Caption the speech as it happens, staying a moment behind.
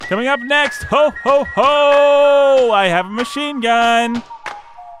Coming up next, ho, ho, ho! I have a machine gun.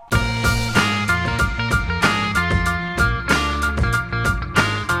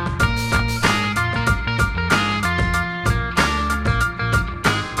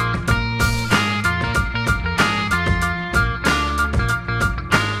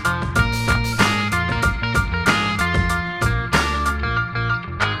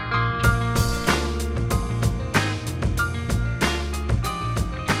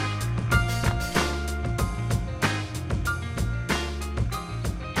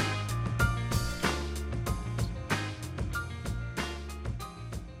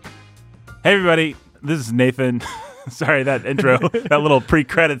 Hey everybody, this is Nathan. Sorry, that intro, that little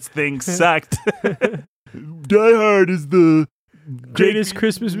pre-credits thing sucked. Die Hard is the greatest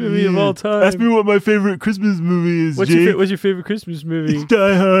Christmas movie of all time. Ask me what my favorite Christmas movie is, What's your favorite Christmas movie? It's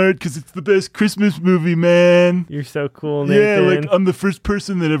Die Hard, because it's the best Christmas movie, man. You're so cool, Nathan. Yeah, like I'm the first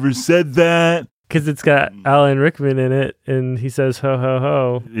person that ever said that. Because it's got Alan Rickman in it, and he says ho, ho,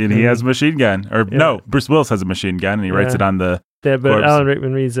 ho. And he has a machine gun. Or no, Bruce Willis has a machine gun, and he writes it on the but corpse. Alan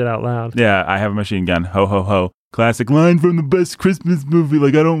Rickman reads it out loud. Yeah, I have a machine gun. Ho, ho, ho. Classic line from the best Christmas movie.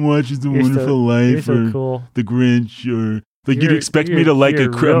 Like, I don't watch It's a Wonderful Life you're so or cool. The Grinch or... Like, you'd expect me to like a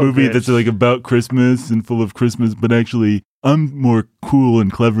movie that's like about Christmas and full of Christmas, but actually, I'm more cool and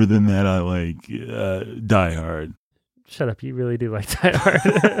clever than that. I like Die Hard. Shut up. You really do like Die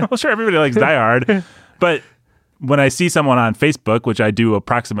Hard. Well, sure, everybody likes Die Hard. But when I see someone on Facebook, which I do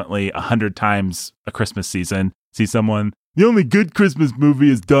approximately 100 times a Christmas season, see someone, the only good Christmas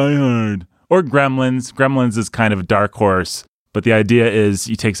movie is Die Hard. Or Gremlins. Gremlins is kind of a dark horse. But the idea is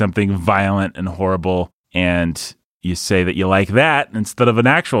you take something violent and horrible and you say that you like that instead of an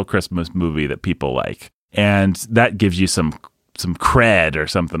actual Christmas movie that people like. And that gives you some cred or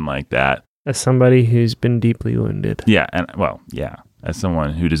something like that. As somebody who's been deeply wounded. Yeah. And as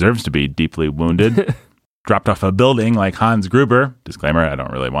someone who deserves to be deeply wounded, dropped off a building like Hans Gruber. Disclaimer, I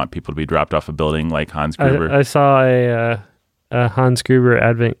don't really want people to be dropped off a building like Hans Gruber. I saw a Hans Gruber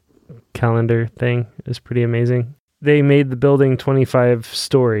advent calendar thing. It was pretty amazing. They made the building 25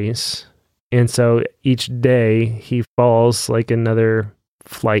 stories. And so each day he falls like another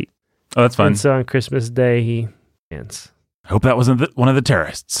flight. Oh, that's fun. And so on Christmas Day he lands. I hope that wasn't one of the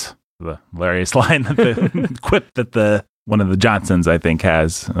terrorists. The hilarious line, the quip that one of the Johnsons, I think,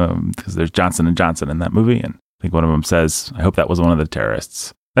 has, because there's Johnson & Johnson in that movie. And I think one of them says, I hope that was one of the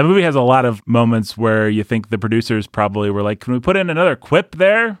terrorists. That movie has a lot of moments where you think the producers probably were like, can we put in another quip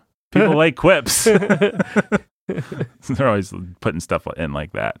there? People like quips. They're always putting stuff in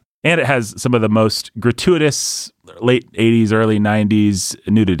like that. And it has some of the most gratuitous late 80s, early 90s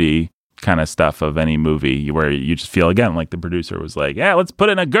nudity kind of stuff of any movie, where you just feel, again, like the producer was like, yeah, let's put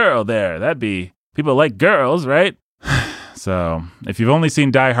in a girl there. That'd be, people like girls, right? So if you've only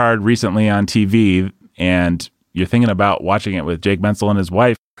seen Die Hard recently on TV and you're thinking about watching it with Jake Bensel and his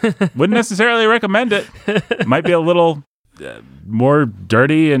wife, wouldn't necessarily recommend it. It might be a little more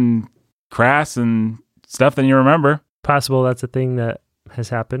dirty and crass and stuff than you remember. Possible that's a thing that has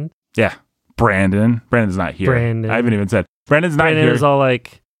happened. Yeah. Brandon's not here. I haven't even said. Brandon's not here. Brandon was all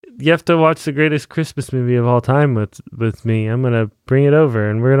like, you have to watch the greatest Christmas movie of all time with me. I'm going to bring it over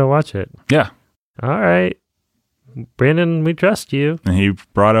and we're going to watch it. Yeah. All right. Brandon, we trust you. And he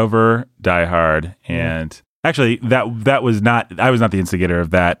brought over Die Hard. And actually, that was not, I was not the instigator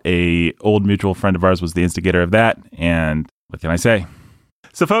of that. A old mutual friend of ours was the instigator of that. And what can I say?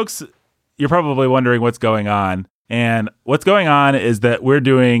 So folks, you're probably wondering what's going on. And what's going on is that we're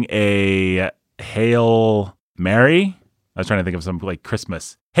doing a Hail Mary. I was trying to think of some like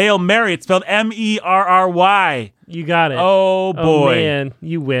Christmas. Hail Mary. It's spelled Merry. You got it. Oh boy. Oh man,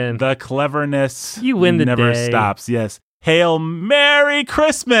 you win. The cleverness. You win the never day. stops. Yes. Hail Merry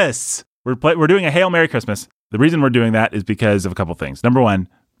Christmas. We're doing a Hail Merry Christmas. The reason we're doing that is because of a couple things. Number one,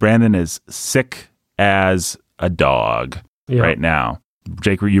 Brandon is sick as a dog right now.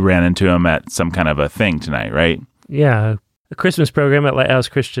 Jake, you ran into him at some kind of a thing tonight, right? Yeah, a Christmas program at Lighthouse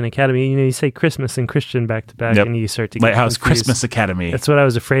Christian Academy. You know, you say Christmas and Christian back to back, and you start to get Lighthouse confused. Christmas Academy. That's what I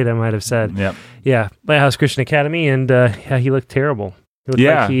was afraid I might have said. Yep. Yeah, Lighthouse Christian Academy, and he looked terrible. He looked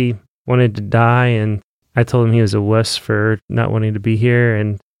like he wanted to die, and I told him he was a wuss for not wanting to be here,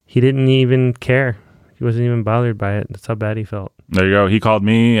 and he didn't even care. He wasn't even bothered by it. That's how bad he felt. There you go. He called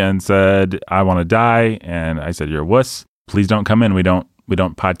me and said, I want to die, and I said, you're a wuss. Please don't come in. We don't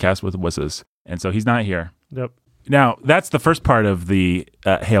podcast with wusses. And so he's not here. Yep. Now, that's the first part of the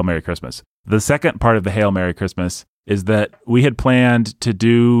Hail Merry Christmas. The second part of the Hail Merry Christmas is that we had planned to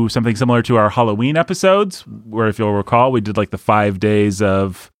do something similar to our Halloween episodes, where if you'll recall, we did like the 5 days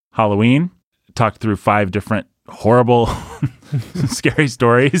of Halloween, talked through 5 different horrible, scary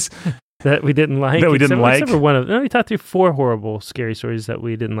stories that we didn't like. Except for one of them. No, we talked through 4 horrible, scary stories that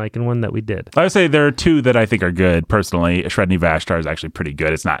we didn't like and one that we did. I would say there are 2 that I think are good. Personally, Shredny Vashtar is actually pretty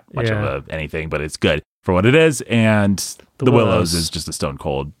good. It's not much of anything, but it's good for what it is. And The Willows is just a stone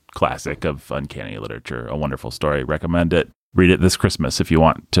cold classic of uncanny literature. A wonderful story. Recommend it. Read it this Christmas if you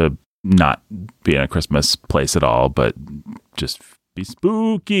want to not be in a Christmas place at all, but just be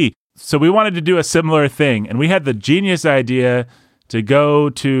spooky. So we wanted to do a similar thing, and we had the genius idea to go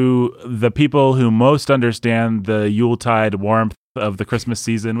to the people who most understand the Yuletide warmth of the Christmas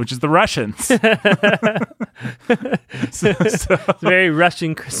season, which is the Russians. It's very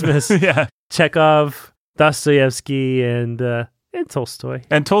Russian Christmas. Yeah. Chekhov, Dostoevsky, and Tolstoy.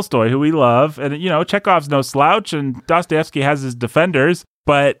 And Tolstoy, who we love. And, Chekhov's no slouch, and Dostoevsky has his defenders.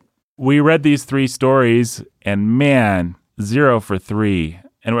 But we read these 3 stories, and man, 0 for 3.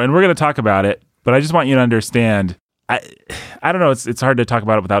 And we're going to talk about it, but I just want you to understand, I don't know, it's hard to talk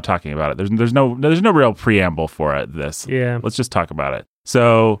about it without talking about it. There's no real preamble for it, this. Yeah. Let's just talk about it.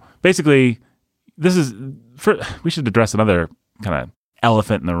 So basically, we should address another kind of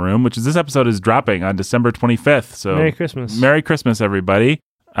elephant in the room, which is this episode is dropping on December 25th. So Merry Christmas. Merry Christmas, everybody.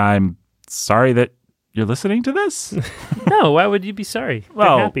 I'm sorry that you're listening to this. No, why would you be sorry?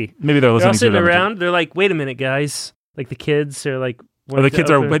 Well, they're happy. Maybe they're listening They're all to sitting around. They're like, wait a minute, guys. Like the kids are like... the kids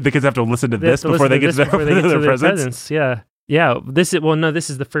have to listen to this before they get to their presents? Yeah. Yeah. This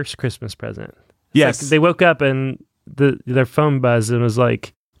is the first Christmas present. Yes. Like they woke up and their phone buzzed and was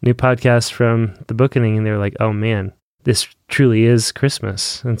like, new podcast from The Bookening, and they were like, oh man, this truly is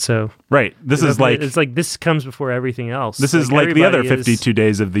Christmas. And so right, it's like this comes before everything else. This is like the other 52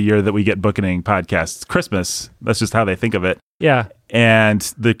 days of the year that we get Bookening podcasts. Christmas, that's just how they think of it. Yeah. And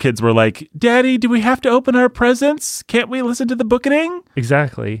the kids were like, Daddy, do we have to open our presents? Can't we listen to The Bookening?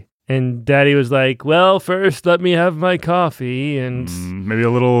 Exactly. And Daddy was like, well, first let me have my coffee and maybe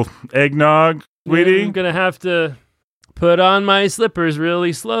a little eggnog, sweetie. I'm gonna have to put on my slippers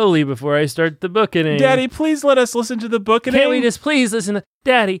really slowly before I start The Bookening. Daddy, please let us listen to The Bookening. Can't we just please listen to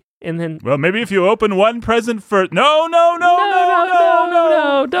Daddy? And then, well, maybe if you open one present first. No.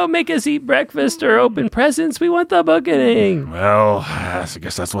 Don't make us eat breakfast or open presents. We want The Bookening. Well, I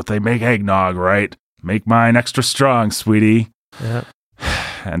guess that's what they make eggnog, right? Make mine extra strong, sweetie. Yeah.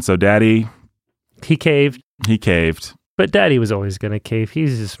 And so Daddy... He caved. But Daddy was always going to cave. He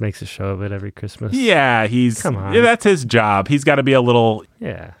just makes a show of it every Christmas. Yeah, come on. Yeah, that's his job. He's got to be a little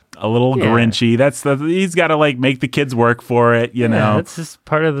Grinchy. He's got to like make the kids work for it, you know. That's just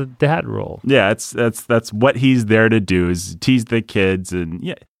part of the dad role. Yeah, that's what he's there to do, is tease the kids. And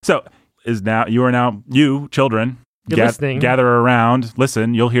yeah. So you children, listening. Gather around,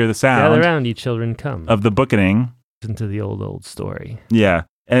 listen, you'll hear the sound. Gather around, you children, come. Of The Bookening. Listen to the old story. Yeah.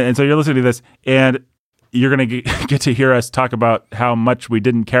 And so you're listening to this, and you're going to get to hear us talk about how much we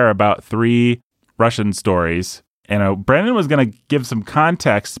didn't care about 3 Russian stories. And Brandon was going to give some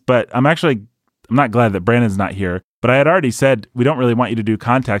context, but I'm not glad that Brandon's not here. But I had already said we don't really want you to do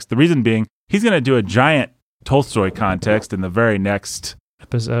context. The reason being, he's going to do a giant Tolstoy context in the very next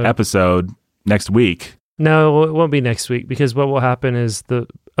episode next week. No, it won't be next week, because what will happen is the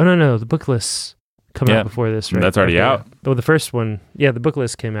book lists come out before this, right? That's already out. Oh, the first one. Yeah, the book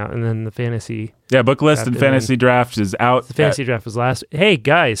list came out, and then the fantasy. Yeah, book list and fantasy draft is out. The fantasy draft was last. Hey,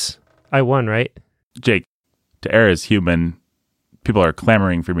 guys, I won, right? Jake, To Err Is Human, people are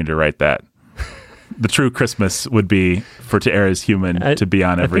clamoring for me to write that. The true Christmas would be for To Err Is Human to be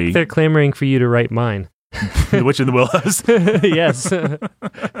on every... I think they're clamoring for you to write mine. The Witch and the Willows? Yes.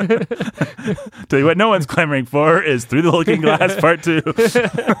 Tell you what no one's clamoring for is Through the Looking Glass Part 2.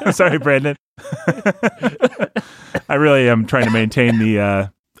 Sorry, Brandon. I really am trying to maintain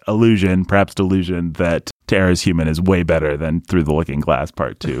the perhaps delusion, that To Err Is Human is way better than Through the Looking Glass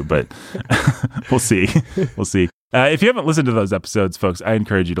Part 2, but we'll see. If you haven't listened to those episodes, folks, I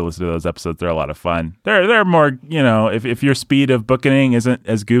encourage you to listen to those episodes. They're a lot of fun. They're more, if your speed of Bookening isn't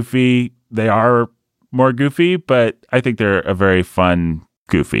as goofy, they are more goofy, but I think they're a very fun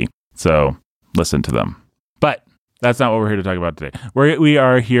goofy. So listen to them. But that's not what we're here to talk about today. We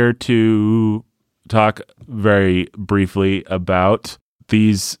are here to talk very briefly about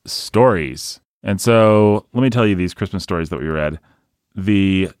these stories. And so let me tell you these Christmas stories that we read.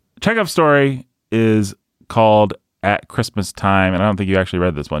 The Chekhov story is called At Christmas Time, and I don't think you actually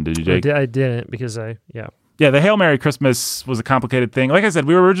read this one, did you, Jake? I didn't, because Yeah, the Hail Mary Christmas was a complicated thing. Like I said,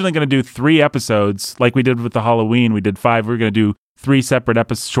 we were originally going to do 3 episodes, like we did with the Halloween. We did 5. We were going to do 3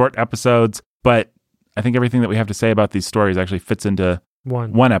 separate short episodes, but I think everything that we have to say about these stories actually fits into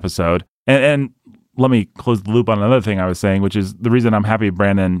one episode. And let me close the loop on another thing I was saying, which is the reason I'm happy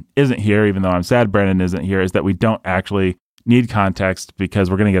Brandon isn't here, even though I'm sad Brandon isn't here, is that we don't actually need context, because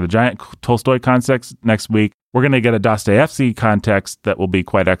we're going to get a giant Tolstoy context next week. We're going to get a Dostoevsky context that will be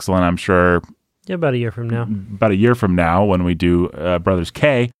quite excellent, I'm sure. Yeah, about a year from now. About a year from now when we do Brothers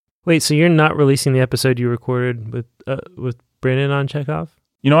K. Wait, so you're not releasing the episode you recorded with Brandon on Chekhov?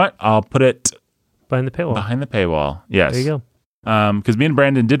 You know what? I'll put it behind the paywall. Behind the paywall, yes. There you go. Because me and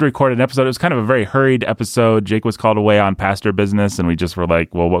Brandon did record an episode. It was kind of a very hurried episode. Jake was called away on pastor business, and we just were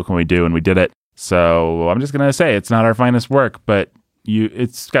like, well, what can we do? And we did it. So I'm just going to say it's not our finest work, but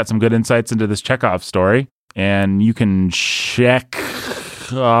it's got some good insights into this Chekhov story, and you can check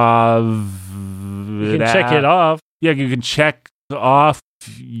off. You can check it off. Yeah, you can check off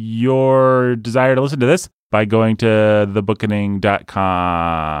your desire to listen to this by going to thebookening.com,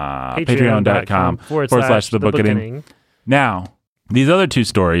 patreon.com /thebookening. Now, these other two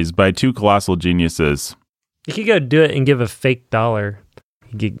stories by two colossal geniuses. You could go do it and give a fake $1.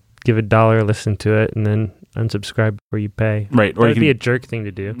 You could give $1, listen to it, and then unsubscribe before you pay. Right. That would be a jerk thing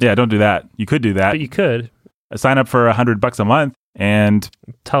to do. Yeah, don't do that. You could do that. But you could. Sign up for $100 a month and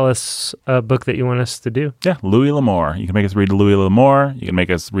tell us a book that you want us to do. Yeah, Louis L'Amour. You can make us read Louis L'Amour. You can make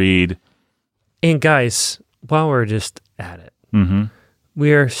us read. And guys, while we're just at it,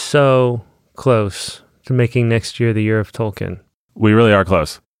 we are so close to making next year the year of Tolkien. We really are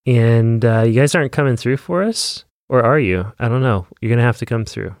close. And you guys aren't coming through for us? Or are you? I don't know. You're going to have to come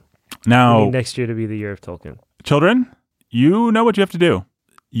through. Now, we need next year to be the year of Tolkien. Children, you know what you have to do.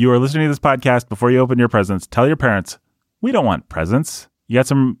 You are listening to this podcast. Before you open your presents, tell your parents, we don't want presents. You got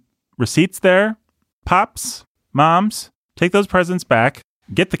some receipts there? Pops, moms, take those presents back.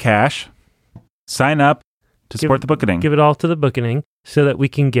 Get the cash. Sign up to support the Bookening. Give it all to the Bookening so that we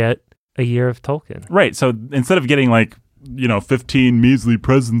can get a year of Tolkien. Right. So instead of getting 15 measly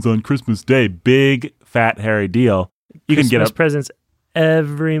presents on Christmas Day, big, fat, hairy deal, you can get presents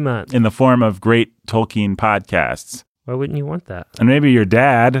every month in the form of great Tolkien podcasts. Why wouldn't you want that? And maybe your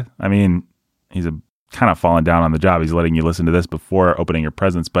dad, he's kind of fallen down on the job. He's letting you listen to this before opening your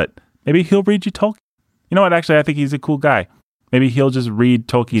presents, but maybe he'll read you Tolkien. You know what? Actually, I think he's a cool guy. Maybe he'll just read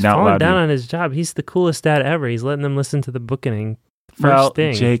Tolkien out loud. He's fallen down on his job. He's the coolest dad ever. He's letting them listen to the Bookening first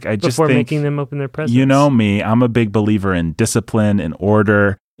thing. Jake, I just before making them open their presents. You know me. I'm a big believer in discipline, in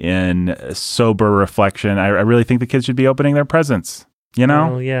order, in sober reflection. I really think the kids should be opening their presents. You know?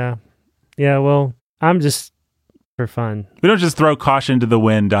 Well, yeah. Yeah, well, I'm just for fun. We don't just throw caution to the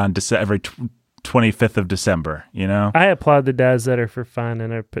wind on every 25th of December, you know? I applaud the dads that are for fun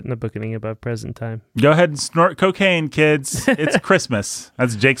and are putting the Bookening above present time. Go ahead and snort cocaine, kids. It's Christmas.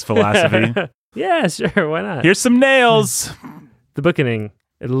 That's Jake's philosophy. Yeah, sure. Why not? Here's some nails. The Bookening,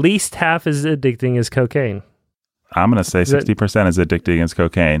 at least half as addicting as cocaine. I'm going to say 60% is addicting as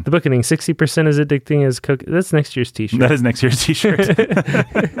cocaine. The Bookening, 60% is addicting as cocaine. That's next year's t-shirt. That is next year's t-shirt.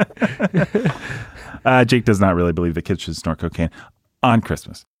 Jake does not really believe that kids should snort cocaine on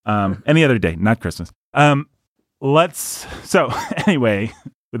Christmas. Any other day, not Christmas. So anyway,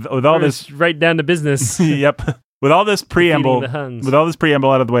 with all this, right down to business. Yep. With all this preamble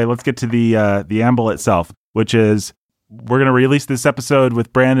out of the way, let's get to the amble itself, which is we're going to release this episode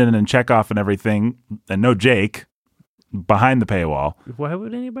with Brandon and Chekhov and everything, and no Jake behind the paywall. Why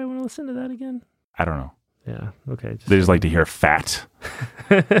would anybody want to listen to that again? I don't know. Yeah. Okay. They just like to hear fat.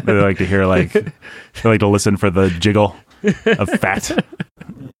 They like to hear they like to listen for the jiggle of fat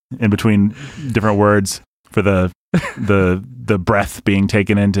in between different words for the breath being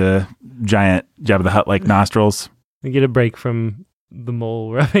taken into giant Jabba the Hutt like nostrils. We get a break from the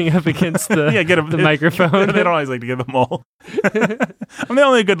mole rubbing up against the the microphone. They don't always like to get the mole. I'm the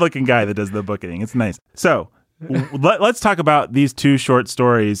only good looking guy that does the Bookening. It's nice. So let's talk about these two short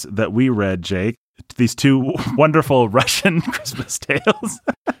stories that we read, Jake. These two wonderful Russian Christmas tales.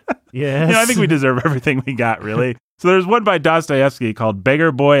 Yes. I think we deserve everything we got, really. So there's one by Dostoevsky called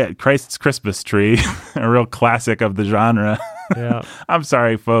Beggar Boy at Christ's Christmas Tree, a real classic of the genre. Yeah. I'm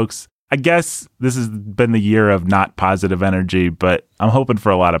sorry, folks. I guess this has been the year of not positive energy, but I'm hoping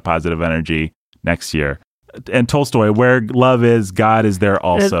for a lot of positive energy next year. And Tolstoy, where love is, God is there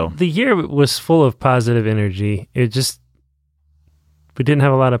also. The year was full of positive energy. We didn't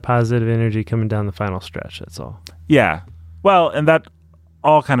have a lot of positive energy coming down the final stretch, that's all. Yeah. Well, and that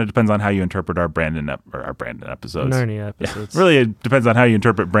all kind of depends on how you interpret our Brandon episodes. Narnia episodes. Yeah. Really, it depends on how you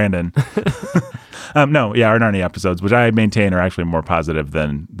interpret Brandon. Our Narnia episodes, which I maintain are actually more positive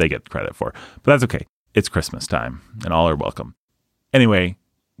than they get credit for. But that's okay. It's Christmas time, and all are welcome. Anyway,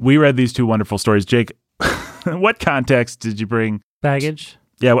 we read these two wonderful stories. Jake, what context did you bring? Baggage?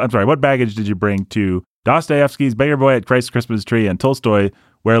 Yeah, I'm sorry. What baggage did you bring to Dostoevsky's Beggar Boy at Christ's Christmas Tree and Tolstoy,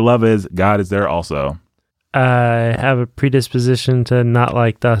 Where love is, God is there also. I have a predisposition to not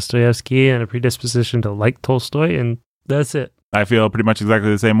like Dostoevsky and a predisposition to like Tolstoy, and that's it. I feel pretty much exactly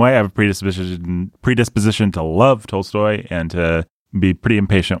the same way. I have a predisposition to love Tolstoy and to be pretty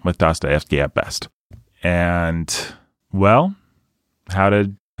impatient with Dostoevsky at best. And, well, how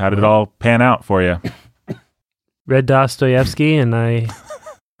did it all pan out for you? Read Dostoevsky, and it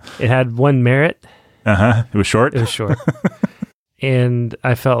had one merit. It was short? It was short. And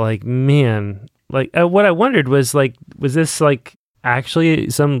I felt like, man, like what I wondered was like, was this like actually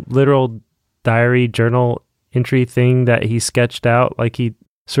some literal diary journal entry thing that he sketched out like he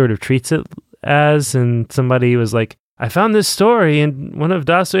sort of treats it as? And somebody was like, I found this story in one of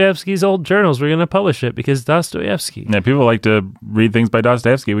Dostoevsky's old journals. We're going to publish it because Dostoevsky. Yeah, people like to read things by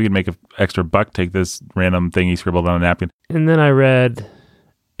Dostoevsky. We could make an extra buck, take this random thing he scribbled on a napkin. And then I read,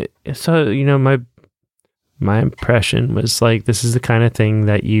 so, you know, my impression was like, this is the kind of thing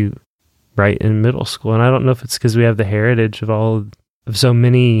that you write in middle school. And I don't know if it's because we have the heritage of so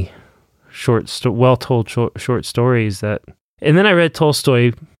many well-told short stories that... And then I read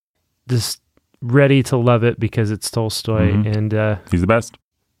Tolstoy, just ready to love it because it's Tolstoy, and he's the best.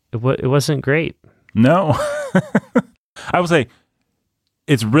 It wasn't great. No. I will say,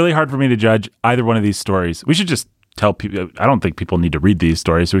 it's really hard for me to judge either one of these stories. We should just tell people... I don't think people need to read these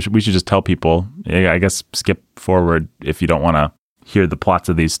stories, so we should just tell people. I guess skip forward if you don't want to hear the plots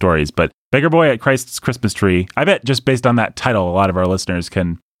of these stories. But Beggar Boy at Christ's Christmas Tree, I bet just based on that title, a lot of our listeners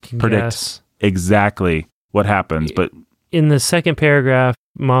can predict exactly what happens. But in the second paragraph,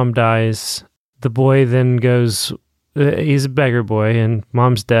 mom dies. The boy then goes, he's a beggar boy, and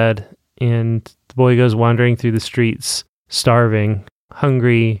mom's dead. And the boy goes wandering through the streets, starving,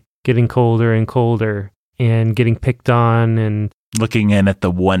 hungry, getting colder and colder, and getting picked on, and looking in at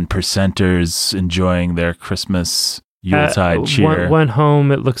the 1%ers enjoying their Christmas Yuletide cheer. One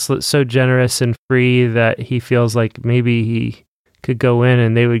home, it looks so generous and free that he feels like maybe he could go in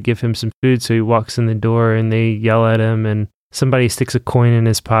and they would give him some food. So he walks in the door and they yell at him, and somebody sticks a coin in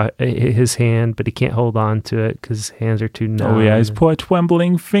his hand, but he can't hold on to it because his hands are too numb. Oh yeah, his poor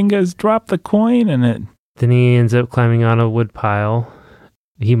trembling fingers drop the coin in it. Then he ends up climbing on a wood pile.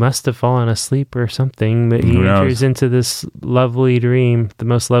 He must have fallen asleep or something, but he enters into this lovely dream, the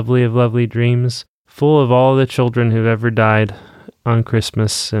most lovely of lovely dreams, full of all the children who've ever died on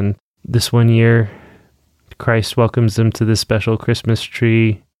Christmas. And this one year, Christ welcomes them to this special Christmas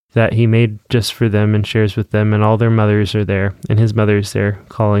tree that he made just for them and shares with them, and all their mothers are there, and his mother's there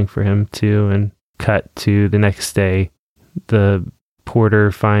calling for him too. And cut to the next day, the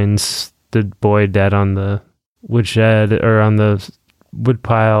porter finds the boy dead on the woodshed or on the wood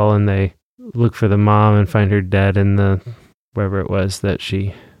pile, and they look for the mom and find her dead in the wherever it was that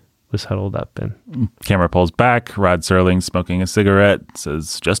she was huddled up in. Camera pulls back. Rod Serling smoking a cigarette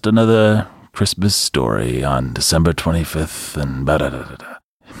says, "Just another Christmas story on December 25th and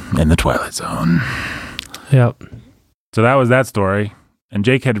in the Twilight Zone." Yep. So that was that story. And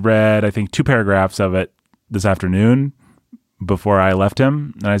Jake had read, I think, 2 paragraphs of it this afternoon before I left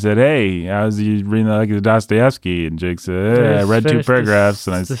him. And I said, "Hey, how's you reading the Dostoevsky?" And Jake said, "I read 2 paragraphs."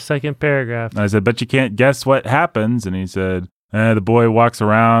 And the second paragraph. And I said, "Bet you can't guess what happens." And he said, the boy walks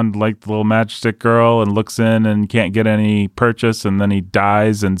around like the little matchstick girl and looks in and can't get any purchase. And then he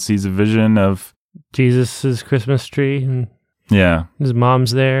dies and sees a vision of Jesus' Christmas tree. And yeah, his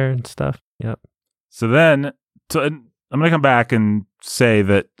mom's there and stuff. Yep. So then I'm going to come back and say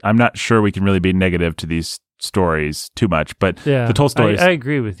that I'm not sure we can really be negative to these stories too much, but yeah, the Tolstoys. I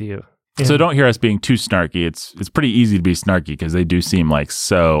agree with you. Yeah. So don't hear us being too snarky. It's pretty easy to be snarky because they do seem like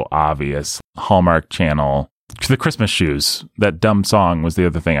so obvious. Hallmark Channel. The Christmas shoes. That dumb song was the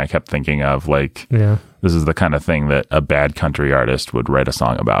other thing I kept thinking of. Like, yeah, this is the kind of thing that a bad country artist would write a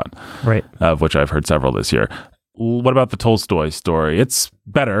song about. Right. Of which I've heard several this year. What about the Tolstoy story? It's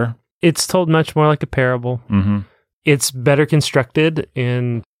better. It's told much more like a parable. Mm-hmm. It's better constructed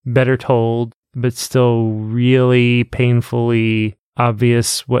and better told, but still really painfully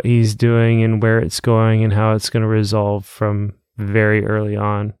obvious what he's doing and where it's going and how it's going to resolve from very early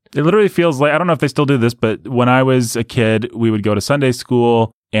on. It literally feels like, I don't know if they still do this, but when I was a kid, we would go to Sunday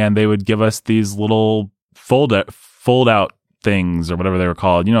school and they would give us these little fold out things or whatever they were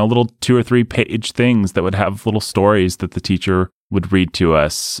called, little 2 or 3 page things that would have little stories that the teacher would read to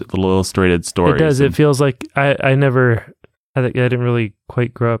us, little illustrated stories. It does. It feels like I didn't really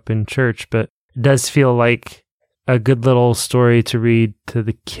quite grow up in church, but it does feel like a good little story to read to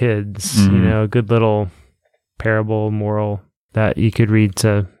the kids, a good little parable, moral that you could read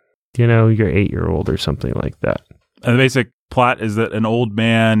to, your 8-year-old or something like that. And the basic plot is that an old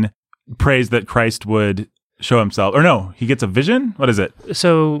man prays that Christ would show himself. Or no, he gets a vision? What is it?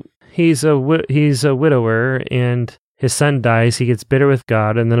 So he's a widower, and his son dies. He gets bitter with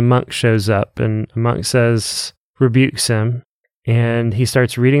God, and then a monk shows up, and a monk rebukes him, and he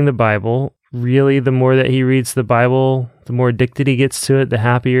starts reading the Bible. Really, the more that he reads the Bible, the more addicted he gets to it, the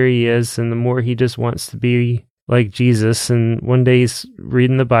happier he is, and the more he just wants to be like Jesus. And one day he's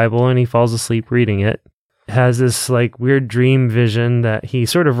reading the Bible and he falls asleep reading it. Has this like weird dream vision that he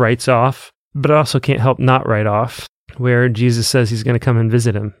sort of writes off, but also can't help not write off, where Jesus says he's going to come and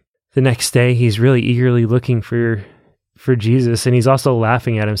visit him. The next day, he's really eagerly looking for Jesus, and he's also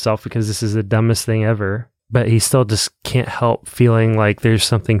laughing at himself because this is the dumbest thing ever. But he still just can't help feeling like there's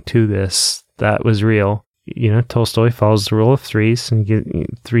something to this that was real. You know, Tolstoy follows the rule of threes, and you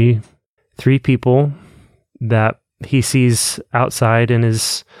get three people that he sees outside and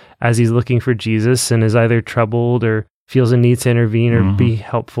as he's looking for Jesus, and is either troubled or feels a need to intervene or be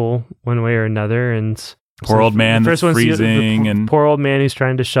helpful one way or another. And poor old man that's freezing, and poor old man who's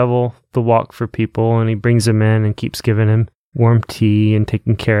trying to shovel the walk for people, and he brings him in and keeps giving him warm tea and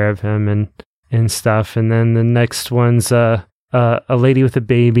taking care of him and stuff. And then the next one's a lady with a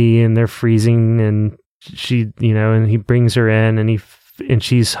baby, and they're freezing, and she, you know, and he brings her in, and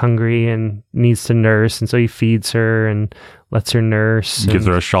she's hungry and needs to nurse, and so he feeds her and lets her nurse. Gives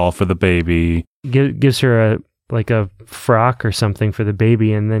her a shawl for the baby. Gives her a frock or something for the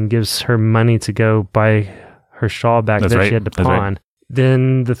baby, and then gives her money to go buy her shawl back she had to pawn. Right.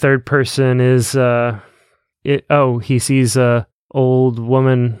 Then the third person is he sees a old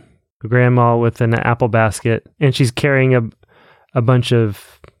woman, a grandma, with an apple basket, and she's carrying a bunch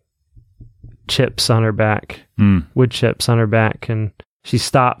of chips on her back, wood chips on her back, and she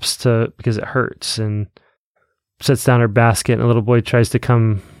stops because it hurts, and sets down her basket, and a little boy tries to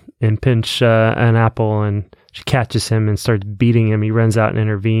come and pinch an apple, and she catches him and starts beating him. He runs out and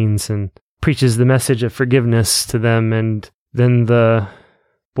intervenes and preaches the message of forgiveness to them, and then the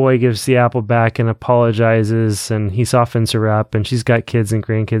boy gives the apple back and apologizes, and he softens her up, and she's got kids and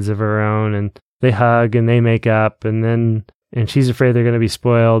grandkids of her own, and they hug and they make up, and she's afraid they're going to be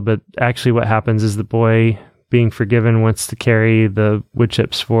spoiled, but actually what happens is the boy, being forgiven, wants to carry the wood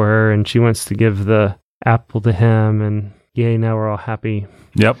chips for her, and she wants to give the apple to him, and yay, now we're all happy.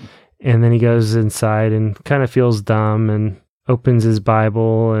 Yep. And then he goes inside and kind of feels dumb and opens his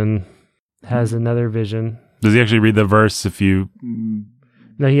Bible and has another vision. Does he actually read the verse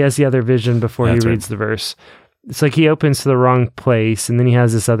No, he has the other vision before he reads the verse. It's like he opens to the wrong place, and then he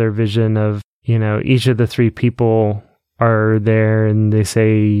has this other vision of, you know, each of the three people are there, and they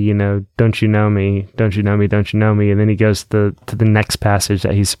say, you know, don't you know me? Don't you know me? Don't you know me? And then he goes to the next passage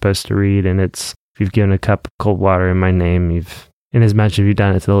that he's supposed to read, and it's, if you've given a cup of cold water in my name, inasmuch as you've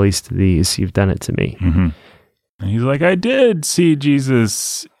done it to the least of these, you've done it to me. Mm-hmm. And he's like, I did see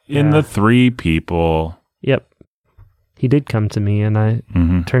Jesus in the three people. Yep. He did come to me,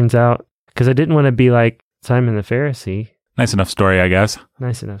 and turns out, because I didn't want to be like Simon the Pharisee. Nice enough story, I guess.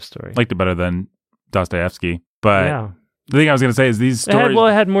 Nice enough story. Liked it better than Dostoevsky. But the thing I was going to say is these stories...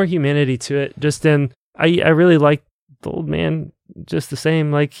 It had more humanity to it. Just in, I really liked the old man just the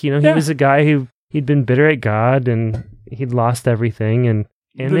same. Like, you know, he was a guy who, he'd been bitter at God, and he'd lost everything, and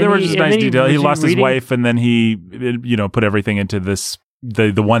there were just nice details. He lost his wife, and then he, you know, put everything into this,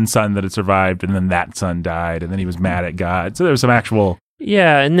 the one son that had survived, and then that son died, and then he was mad at God. So there was some actual...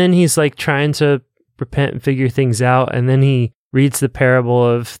 Yeah, and then he's like trying to repent and figure things out, and then he reads the parable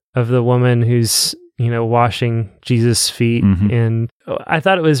of the woman who's, you know, washing Jesus' feet, and I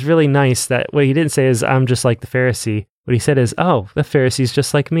thought it was really nice that what he didn't say is, I'm just like the Pharisee. What he said is, oh, the Pharisee's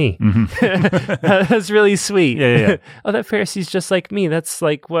just like me. That's really sweet. Yeah. Oh, that Pharisee's just like me. That's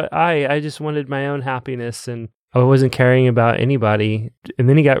like what I just wanted my own happiness, and I wasn't caring about anybody. And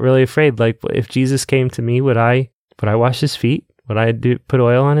then he got really afraid. Like, if Jesus came to me, would I wash his feet? Would I put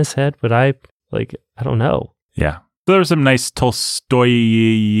oil on his head? Would I, like, I don't know. Yeah. So there were some nice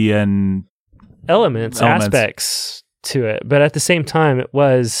Tolstoyan aspects to it. But at the same time, it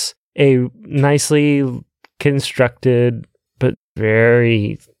was a nicely constructed, but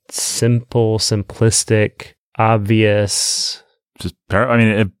very simple, simplistic, obvious.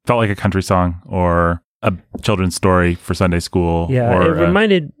 It felt like a country song or a children's story for Sunday school. Yeah, it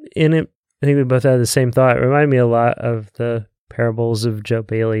reminded, I think we both had the same thought. It reminded me a lot of the parables of Joe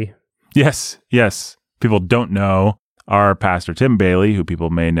Bailey. Yes. People don't know our pastor, Tim Bailey, who people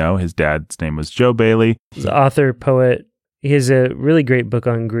may know. His dad's name was Joe Bailey. He's an author, poet. He has a really great book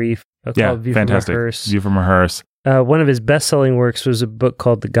on grief called View fantastic. from a Hearse. View from a Hearse. One of his best-selling works was a book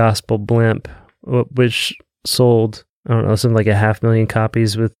called The Gospel Blimp, which sold, I don't know, something like 500,000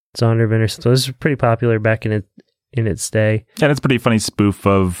 copies with Zondervan or something. This was pretty popular back in its day. And it's a pretty funny spoof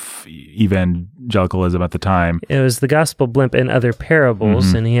of evangelicalism at the time. It was the Gospel Blimp and other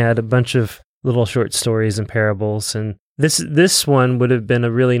parables, Mhm. and he had a bunch of little short stories and parables. And this one would have been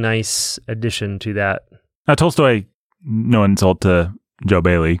a really nice addition to that. Now, Tolstoy, no insult to Joe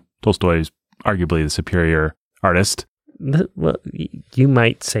Bailey, Tolstoy is arguably the superior artist. Well, you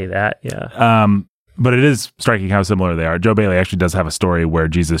might say that, yeah. But it is striking how similar they are. Joe Bailey actually does have a story where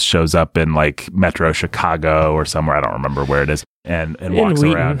Jesus shows up in like Metro Chicago or somewhere, I don't remember where it is, and walks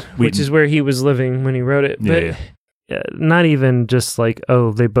Wheaton, around. which is where he was living when he wrote it. Yeah, But not even just like,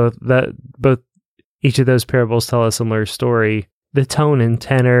 oh, they both each of those parables tell a similar story. The tone and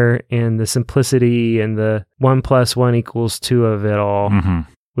tenor and the simplicity and the 1 + 1 = 2 of it all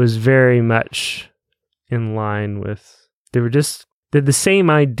was very much in line with. They're the same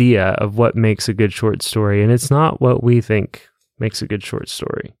idea of what makes a good short story, and it's not what we think makes a good short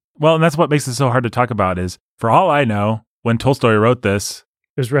story. Well, and that's what makes it so hard to talk about is, for all I know, when Tolstoy wrote this,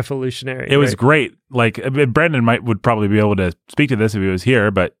 It was revolutionary. it was great. Like, Brandon would probably be able to speak to this if he was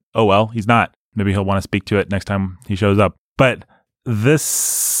here, but oh well, he's not. Maybe he'll want to speak to it next time he shows up. But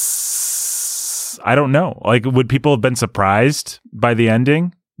this, I don't know. Like, would people have been surprised by the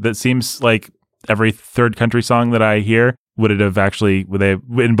ending? That seems like every third country song that I hear, would they,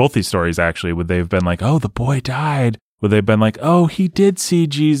 in both these stories actually, would they have been like, oh, the boy died? Would they have been like, oh, he did see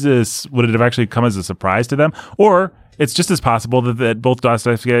Jesus? Would it have actually come as a surprise to them? Or it's just as possible that both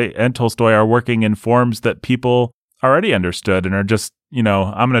Dostoevsky and Tolstoy are working in forms that people already understood and are just, I'm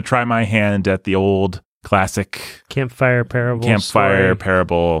going to try my hand at the old classic campfire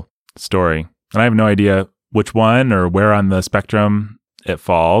parable story. And I have no idea which one or where on the spectrum it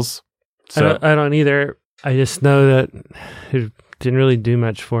falls. So I don't either. I just know that it didn't really do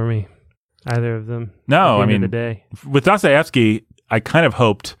much for me, either of them. No, at the end of the day. With Dostoevsky, I kind of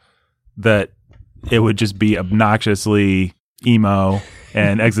hoped that it would just be obnoxiously emo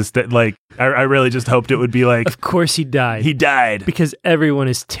and existent. Like, I really just hoped it would be like, of course he died. He died. Because everyone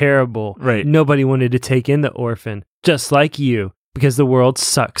is terrible. Right. Nobody wanted to take in the orphan, just like you, because the world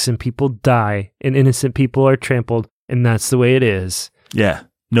sucks and people die and innocent people are trampled, and that's the way it is. Yeah.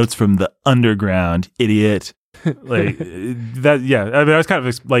 Notes from the underground, idiot. Like that. Yeah. I mean, I was kind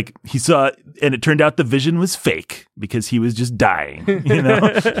of like, he saw it and it turned out the vision was fake because he was just dying,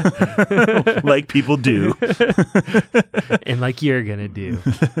 like people do. And like you're going to do.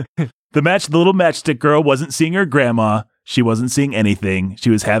 The little matchstick girl wasn't seeing her grandma. She wasn't seeing anything.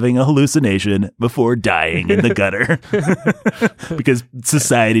 She was having a hallucination before dying in the gutter because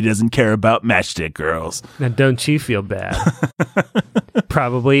society doesn't care about matchstick girls. Now, don't you feel bad?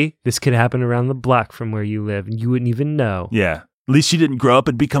 Probably this could happen around the block from where you live and you wouldn't even know. Yeah. At least she didn't grow up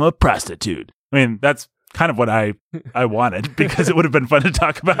and become a prostitute. I mean, that's kind of what I wanted because it would have been fun to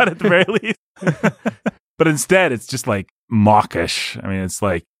talk about at the very least. But instead, it's just like mawkish. I mean, it's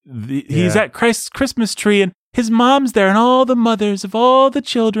like he's at Christ's Christmas tree and his mom's there and all the mothers of all the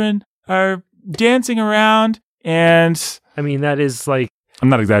children are dancing around. And I mean, that is like, I'm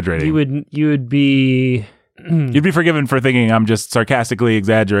not exaggerating. You would be you'd be forgiven for thinking I'm just sarcastically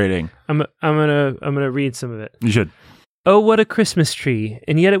exaggerating. I'm gonna read some of it. You should. Oh, what a Christmas tree.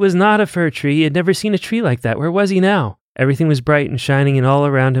 And yet it was not a fir tree. He had never seen a tree like that. Where was he now? Everything was bright and shining and all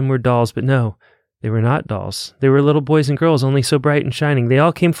around him were dolls, but no. They were not dolls. They were little boys and girls, only so bright and shining. They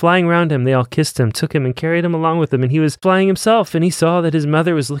all came flying round him. They all kissed him, took him, and carried him along with them. And he was flying himself, and he saw that his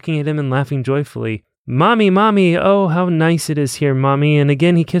mother was looking at him and laughing joyfully. Mommy, Mommy, oh, how nice it is here, Mommy. And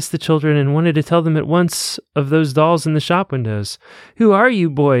again he kissed the children and wanted to tell them at once of those dolls in the shop windows. Who are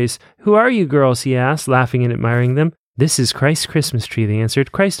you, boys? Who are you, girls? He asked, laughing and admiring them. This is Christ's Christmas tree, they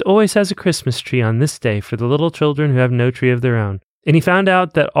answered. Christ always has a Christmas tree on this day for the little children who have no tree of their own. And he found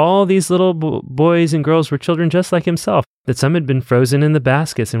out that all these little boys and girls were children just like himself, that some had been frozen in the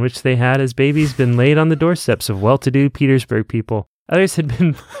baskets in which they had, as babies, been laid on the doorsteps of well-to-do Petersburg people. Others had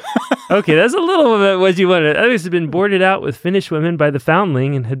been... Okay, that's a little bit what you wanted. Others had been boarded out with Finnish women by the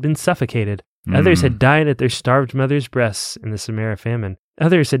foundling and had been suffocated. Others had died at their starved mothers' breasts in the Samara famine.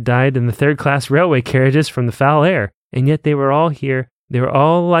 Others had died in the third-class railway carriages from the foul air. And yet they were all here. They were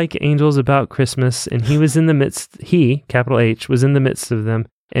all like angels about Christmas, and he was in the midst, he, capital H, was in the midst of them,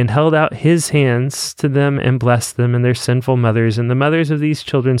 and held out his hands to them and blessed them and their sinful mothers. And the mothers of these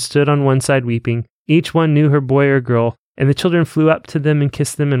children stood on one side weeping. Each one knew her boy or girl, and the children flew up to them and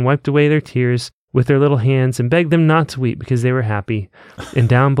kissed them and wiped away their tears with their little hands and begged them not to weep because they were happy. And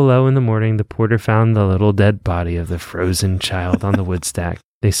down below in the morning, the porter found the little dead body of the frozen child on the woodstack.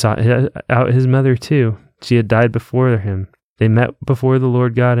 They sought out his mother too. She had died before him. They met before the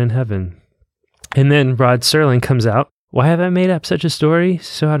Lord God in heaven. And then Rod Serling comes out. Why have I made up such a story,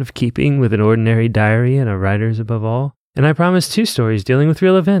 so out of keeping with an ordinary diary and a writer's above all? And I promised 2 stories dealing with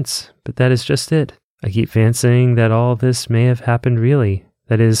real events. but that is just it. I keep fancying that all this may have happened really.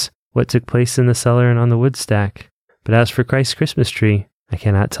 That is, what took place in the cellar and on the wood stack. But as for Christ's Christmas tree, I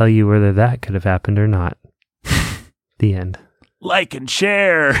cannot tell you whether that could have happened or not. The end. Like and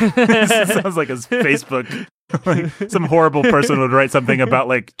share. This sounds like his Facebook. Like some horrible person would write something about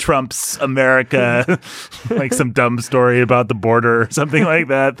like Trump's America, like some dumb story about the border or something like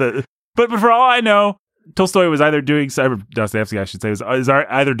that. But for all I know, Tolstoy was either doing, Dostoevsky, I should say, is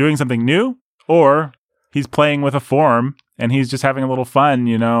either doing something new or he's playing with a form and he's just having a little fun.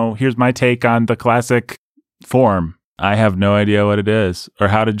 You know, here's my take on the classic form. I have no idea what it is or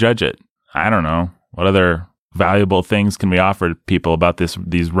how to judge it. I don't know. What other valuable things can we offer people about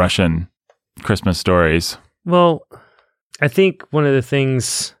these Russian Christmas stories? Well, I think one of the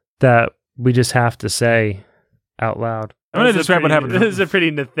things that we just have to say out loud. I'm going to describe what happened. This is a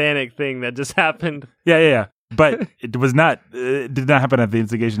pretty Nathanic thing that just happened. Yeah. But it did not happen at the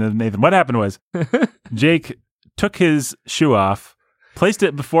instigation of Nathan. What happened was Jake took his shoe off, placed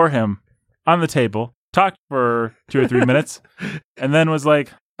it before him on the table, talked for 2 or 3 minutes, and then was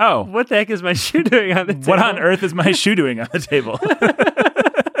like, oh. What the heck is my shoe doing on the table? What on earth is my shoe doing on the table?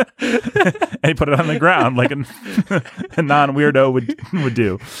 And he put it on the ground like a non-weirdo would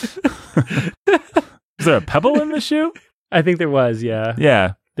do. Is there a pebble in the shoe? I think there was, yeah.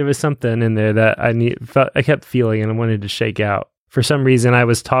 Yeah. There was something in there that I kept feeling and I wanted to shake out. For some reason, I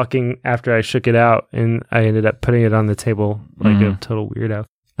was talking after I shook it out and I ended up putting it on the table like a total weirdo.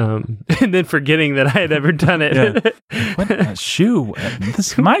 And then forgetting that I had ever done it. Yeah. What a shoe?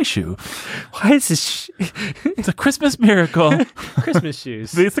 This is my shoe. Why is this? It's a Christmas miracle. Christmas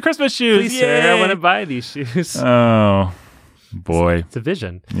shoes. It's the Christmas shoes. Please, sir, I want to buy these shoes. Oh, boy. It's a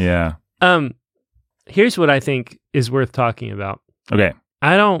vision. Yeah. Here's what I think is worth talking about. Okay.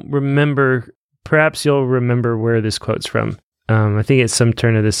 I don't remember. Perhaps you'll remember where this quote's from. I think it's some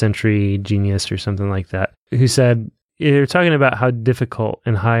turn of the century genius or something like that, who said, they're talking about how difficult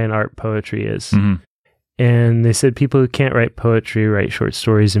and high in art poetry is. Mm-hmm. And they said people who can't write poetry write short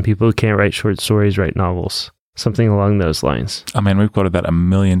stories, and people who can't write short stories write novels. Something along those lines. Oh man, we've quoted that a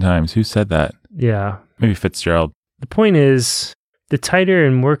million times. Who said that? Yeah. Maybe Fitzgerald. The point is, the tighter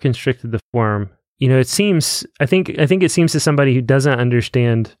and more constricted the form, it seems, I think it seems to somebody who doesn't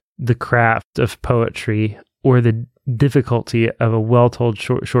understand the craft of poetry or the difficulty of a well-told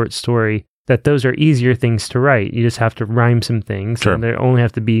short story, that those are easier things to write. You just have to rhyme some things. Sure. And they only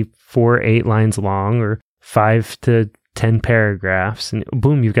have to be 4 or 8 lines long or 5 to 10 paragraphs. And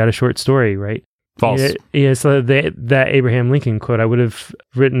boom, you've got a short story, right? False. Yeah, so that Abraham Lincoln quote, I would have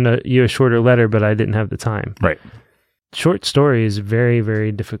written you a shorter letter, but I didn't have the time. Right. Short story is very,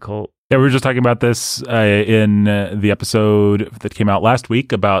 very difficult. Yeah, we were just talking about this in the episode that came out last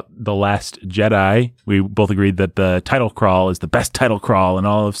week about The Last Jedi. We both agreed that the title crawl is the best title crawl in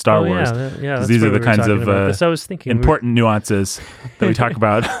all of Star Wars. Yeah. These are the kinds of so I was thinking important nuances that we talk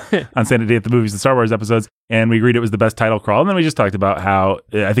about on Sanity at the Movies, the Star Wars episodes. And we agreed it was the best title crawl. And then we just talked about how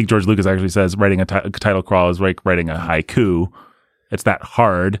I think George Lucas actually says writing a title crawl is like writing a haiku. It's that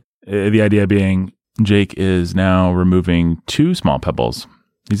hard. The idea being Jake is now removing 2 small pebbles.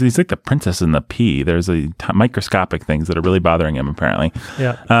 He's like the princess and the pea. There's microscopic things that are really bothering him, apparently.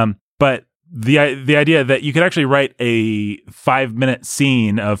 Yeah. But the idea that you could actually write a 5-minute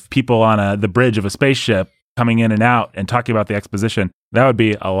scene of people on the bridge of a spaceship coming in and out and talking about the exposition, that would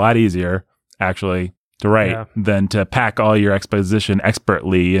be a lot easier, actually, to write than to pack all your exposition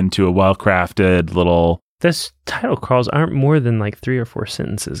expertly into a well-crafted little... Those title crawls aren't more than like 3 or 4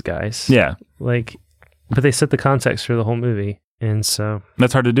 sentences, guys. Yeah. But they set the context for the whole movie. And so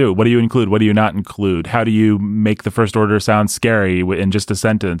that's hard to do. What do you include? What do you not include? How do you make the First Order sound scary in just a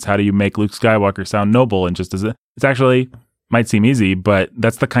sentence? How do you make Luke Skywalker sound noble in just a... It's actually might seem easy, but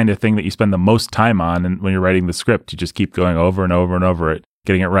that's the kind of thing that you spend the most time on. And when you're writing the script, you just keep going over and over and over it,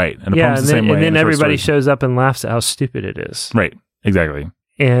 getting it right. And then everybody shows up and laughs at how stupid it is. Right. Exactly.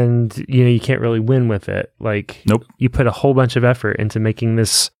 And you can't really win with it. Nope. You put a whole bunch of effort into making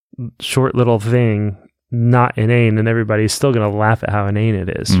this short little thing not inane, and everybody's still going to laugh at how inane it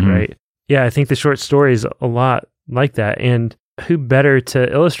is, right? Yeah, I think the short story is a lot like that. And who better to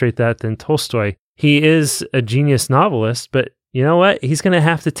illustrate that than Tolstoy? He is a genius novelist, but you know what? He's going to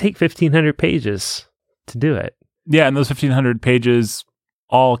have to take 1,500 pages to do it. Yeah, and those 1,500 pages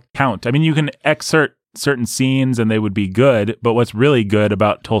all count. I mean, you can excerpt certain scenes and they would be good, but what's really good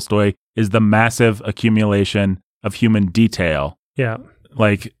about Tolstoy is the massive accumulation of human detail. Yeah.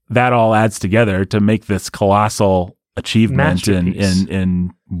 That all adds together to make this colossal achievement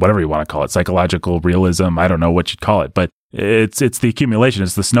in whatever you want to call it, psychological realism. I don't know what you'd call it, but it's the accumulation.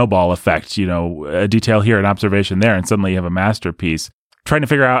 It's the snowball effect, a detail here, an observation there, and suddenly you have a masterpiece. trying to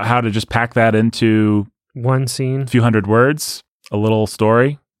figure out how to just pack that into one scene, a few hundred words, a little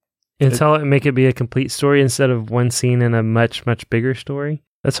story. And tell it, make it be a complete story instead of one scene in a much, much bigger story.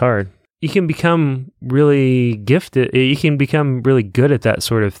 That's hard. You can become really gifted. You can become really good at that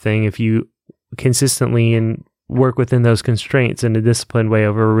sort of thing if you consistently and work within those constraints in a disciplined way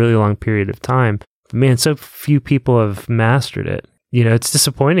over a really long period of time. Man, so few people have mastered it. You know, it's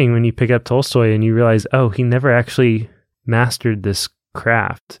disappointing when you pick up Tolstoy and you realize, oh, he never actually mastered this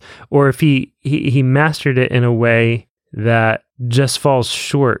craft. Or if he mastered it in a way that just falls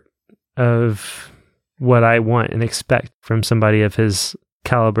short of what I want and expect from somebody of his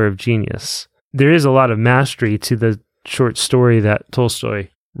caliber of genius. There is a lot of mastery to the short story that Tolstoy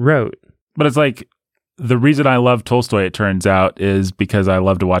wrote. But it's like, the reason I love Tolstoy, it turns out, is because I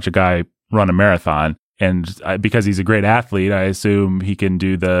love to watch a guy run a marathon. And because he's a great athlete, I assume he can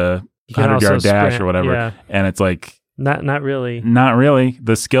do the 100-yard dash or whatever. Yeah. And it's like... Not really. Not really.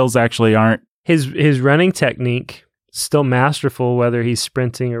 The skills actually aren't... His running technique, still masterful, whether he's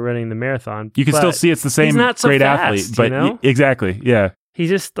sprinting or running the marathon. You can still see it's the same great athlete. But you know? Exactly, yeah. He's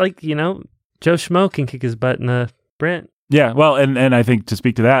just like, Joe Schmo can kick his butt in a sprint. Yeah, well, and I think to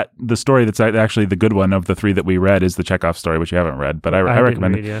speak to that, the story that's actually the good one of the three that we read is the Chekhov story, which you haven't read, but I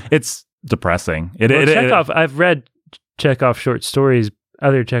recommend it. It's depressing. I've read Chekhov short stories,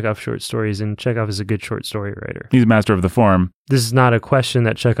 other Chekhov short stories, and Chekhov is a good short story writer. He's a master of the form. This is not a question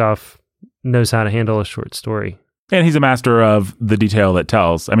that Chekhov knows how to handle a short story. And he's a master of the detail that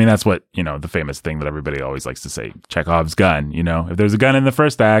tells. I mean, that's what, the famous thing that everybody always likes to say, Chekhov's gun. If there's a gun in the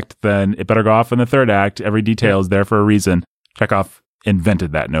first act, then it better go off in the third act. Every detail is there for a reason. Chekhov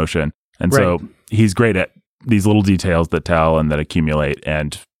invented that notion. And so he's great at these little details that tell and that accumulate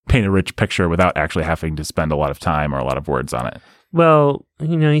and paint a rich picture without actually having to spend a lot of time or a lot of words on it. Well,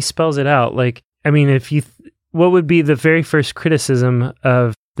 he spells it out. Like, I mean, what would be the very first criticism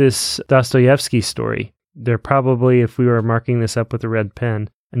of this Dostoevsky story? There probably, if we were marking this up with a red pen,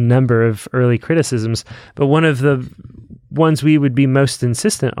 a number of early criticisms, but one of the ones we would be most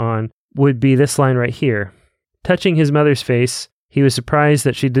insistent on would be this line right here. Touching his mother's face, he was surprised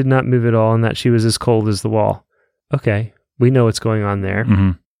that she did not move at all and that she was as cold as the wall. Okay, we know what's going on there.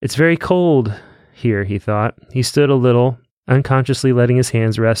 Mm-hmm. It's very cold here, he thought. He stood a little, unconsciously letting his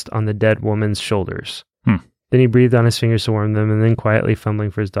hands rest on the dead woman's shoulders. Then he breathed on his fingers to warm them and then quietly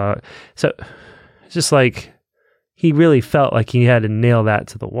fumbling for his dog. So it's just like he really felt like he had to nail that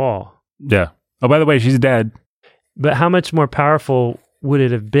to the wall. Yeah. Oh, by the way, she's dead. But how much more powerful would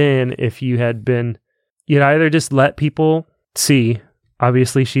it have been if you'd either just let people see,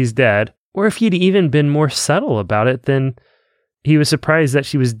 obviously she's dead, or if you'd even been more subtle about it than he was surprised that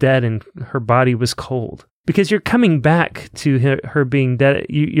she was dead and her body was cold. Because you're coming back to her being dead.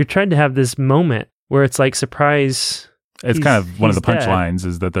 You're trying to have this moment where it's like, surprise. It's kind of one of the punchlines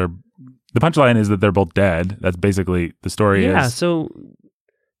is that the punchline is that they're both dead. That's basically the story is. Yeah, so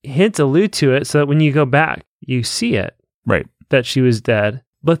hints allude to it so that when you go back, you see it. Right. That she was dead.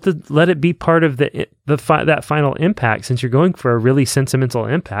 But let it be part of that final impact, since you're going for a really sentimental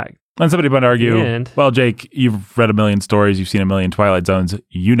impact. And somebody might argue, well, Jake, you've read a million stories, you've seen a million Twilight Zones,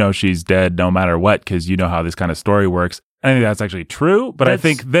 you know she's dead no matter what, because you know how this kind of story works. I think that's actually true, but I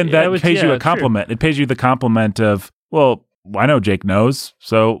think then that pays you a compliment. True. It pays you the compliment of, well, I know Jake knows,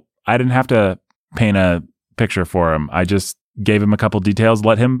 so I didn't have to paint a picture for him. I just gave him a couple details,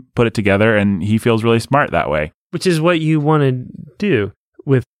 let him put it together, and he feels really smart that way. Which is what you want to do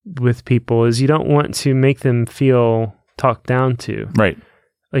with people, is you don't want to make them feel talked down to. Right.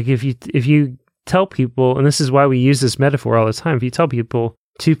 Like if you tell people, and this is why we use this metaphor all the time, if you tell people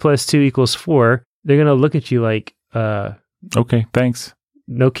 2 + 2 = 4, they're going to look at you like, okay, thanks.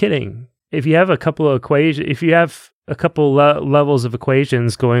 No kidding. If you have a couple of levels of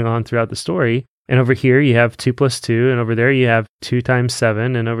equations going on throughout the story, and over here you have 2 + 2, and over there you have 2 ×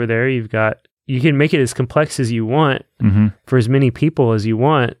 7, and over there you can make it as complex as you want for as many people as you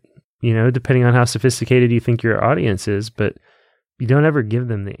want, depending on how sophisticated you think your audience is, but you don't ever give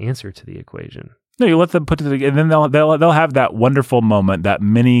them the answer to the equation. No, you let them put it together, and then they'll have that wonderful moment, that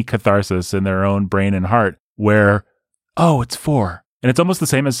mini catharsis in their own brain and heart where, oh, it's 4. And it's almost the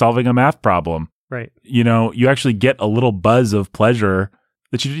same as solving a math problem. Right. You actually get a little buzz of pleasure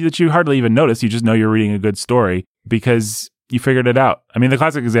that you hardly even notice. You just know you're reading a good story because you figured it out. I mean, the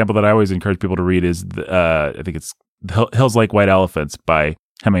classic example that I always encourage people to read is, I think it's Hills Like White Elephants by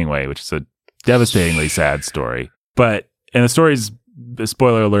Hemingway, which is a devastatingly sad story. And the story's,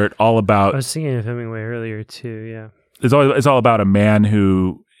 spoiler alert, all about... I was thinking of Hemingway earlier too, yeah. It's all about a man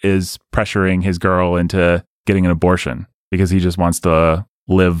who is pressuring his girl into getting an abortion because he just wants to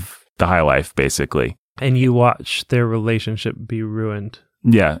live the high life, basically. And you watch their relationship be ruined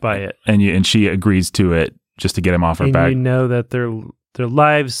Yeah. by it. And she agrees to it just to get him off her And back. you know that their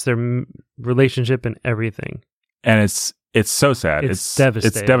lives, their relationship, and everything. And it's so sad. It's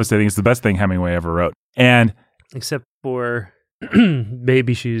devastating. It's devastating. It's the best thing Hemingway ever wrote. And Except for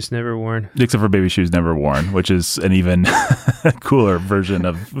Baby Shoes Never Worn. except for Baby Shoes Never Worn, which is an even cooler version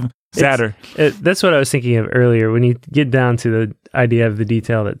of sadder. That's what I was thinking of earlier. When you get down to the idea of the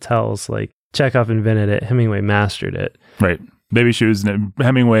detail that tells, like Chekhov invented it, Hemingway mastered it. Right. Baby Shoes,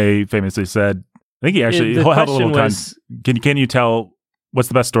 Hemingway famously said, I think he actually The held a question little was, Can you tell, what's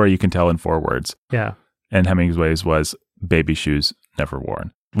the best story you can tell in 4 words? yeah. And Hemingway's was Baby Shoes Never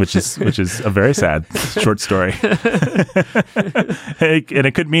Worn, which is a very sad short story. And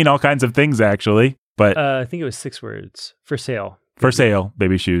it could mean all kinds of things, actually. But I think it was 6 words. For sale. for sale,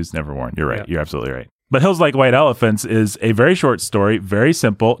 Baby Shoes Never Worn. You're right. Yeah. You're absolutely right. But Hills Like White Elephants is a very short story, very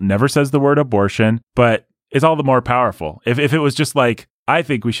simple, never says the word abortion, but it's all the more powerful. If it was just like, I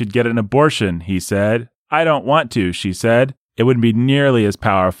think we should get an abortion, he said. I don't want to, she said. It wouldn't be nearly as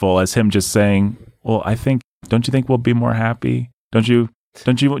powerful as him just saying, well, don't you think we'll be more happy? Don't you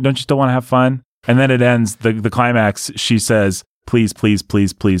still want to have fun? And then it ends, the climax, she says, please, please,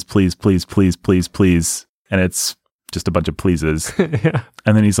 please, please, please, please, please, please, please. And it's just a bunch of pleases. Yeah.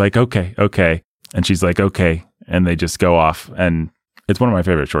 And then he's like, okay. And she's like, okay. And they just go off. And it's one of my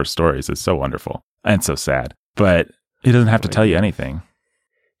favorite short stories. It's so wonderful and so sad. But he doesn't have to tell you anything.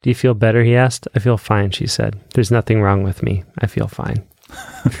 Do you feel better? He asked. I feel fine, she said. There's nothing wrong with me. I feel fine.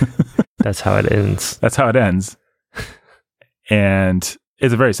 That's how it ends. That's how it ends. And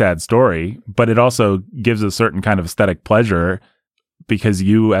it's a very sad story, but it also gives a certain kind of aesthetic pleasure because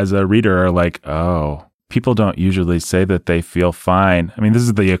you as a reader are like, oh, people don't usually say that they feel fine. I mean, this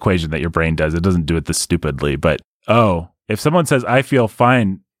is the equation that your brain does. It doesn't do it this stupidly, but if someone says, I feel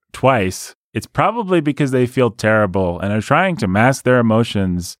fine twice, it's probably because they feel terrible and are trying to mask their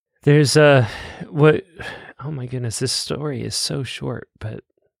emotions. There's oh my goodness, this story is so short, but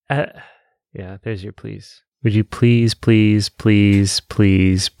yeah, there's your please. Would you please, please, please,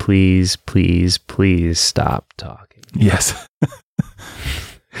 please, please, please, please stop talking? Yes.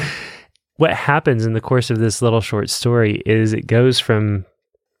 What happens in the course of this little short story is it goes from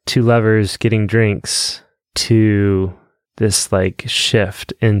 2 lovers getting drinks to this like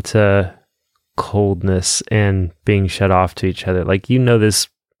shift into coldness and being shut off to each other. Like,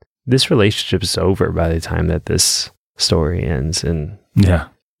 this relationship is over by the time that this story ends, and Yeah.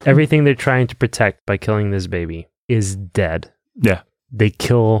 everything they're trying to protect by killing this baby is dead. Yeah. They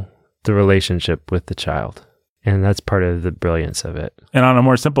kill the relationship with the child. And that's part of the brilliance of it. And on a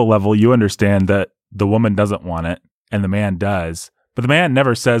more simple level, you understand that the woman doesn't want it and the man does. But the man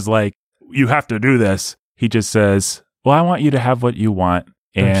never says, like, you have to do this. He just says, well, I want you to have what you want.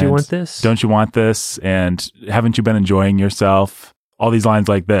 And Don't you want this? Don't you want this? And haven't you been enjoying yourself? All these lines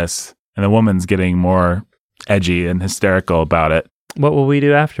like this. And the woman's getting more edgy and hysterical about it. What will we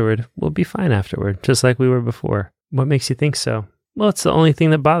do afterward? We'll be fine afterward, just like we were before. What makes you think so? Well, it's the only thing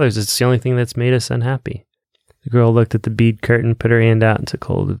that bothers us. It's the only thing that's made us unhappy. The girl looked at the bead curtain, put her hand out, and took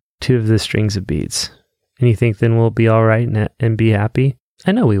hold of 2 of the strings of beads. And you think then we'll be all right and be happy?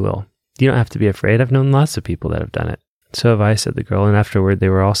 I know we will. You don't have to be afraid. I've known lots of people that have done it. So have I, said the girl, and afterward they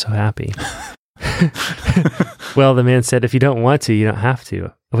were all so happy. Well, the man said, if you don't want to, you don't have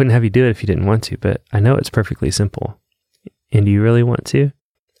to. I wouldn't have you do it if you didn't want to, but I know it's perfectly simple. And do you really want to?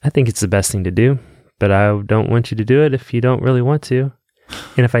 I think it's the best thing to do, but I don't want you to do it if you don't really want to.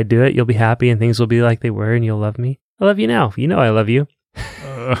 And if I do it, you'll be happy and things will be like they were and you'll love me. I love you now. You know I love you.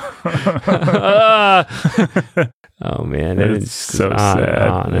 Oh, man. It's so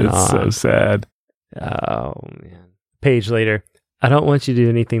sad. It's so sad. Oh, man. Page later. I don't want you to do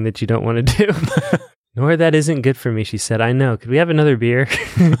anything that you don't want to do. Nor that isn't good for me, she said. I know. Could we have another beer?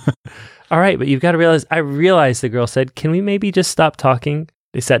 All right, but you've got to realize, I realized, the girl said, can we maybe just stop talking?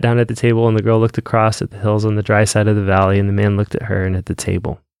 They sat down at the table and the girl looked across at the hills on the dry side of the valley and the man looked at her and at the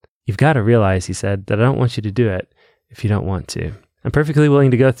table. You've got to realize, he said, that I don't want you to do it if you don't want to. I'm perfectly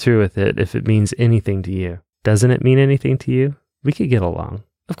willing to go through with it if it means anything to you. Doesn't it mean anything to you? We could get along.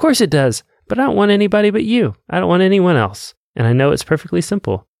 Of course it does, but I don't want anybody but you. I don't want anyone else. And I know it's perfectly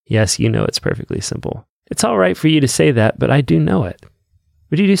simple. Yes, you know it's perfectly simple. It's all right for you to say that, but I do know it.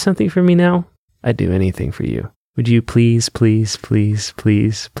 Would you do something for me now? I'd do anything for you. Would you please, please, please,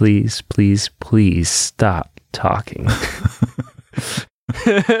 please, please, please, please stop talking?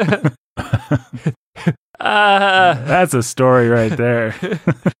 That's a story right there.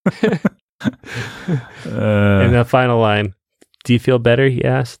 And the final line, do you feel better? He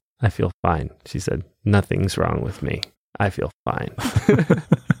asked. I feel fine, she said. Nothing's wrong with me. I feel fine.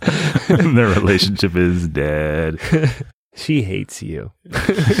 Their relationship is dead. She hates you.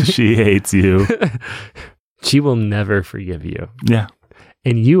 She hates you. She will never forgive you. Yeah.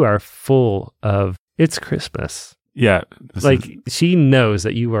 And you are full of, it's Christmas. Yeah. She knows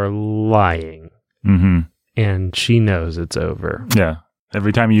that you are lying. Mm-hmm. And she knows it's over. Yeah.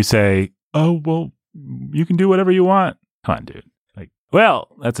 Every time you say, oh, well, you can do whatever you want. Come on, dude. Well,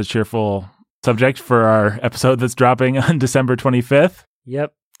 that's a cheerful subject for our episode that's dropping on December 25th.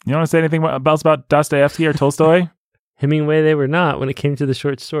 Yep. You want to say anything else about Dostoevsky or Tolstoy? Hemingway, they were not when it came to the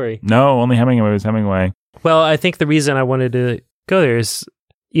short story. No, only Hemingway was Hemingway. Well, I think the reason I wanted to go there is,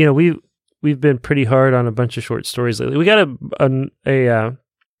 we've been pretty hard on a bunch of short stories lately. We got a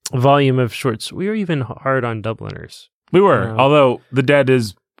volume of shorts. We were even hard on Dubliners. We were, although The Dead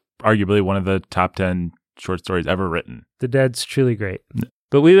is arguably one of the top 10 short stories ever written. The Dead's truly great.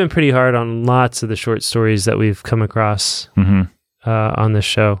 But we've been pretty hard on lots of the short stories that we've come across on this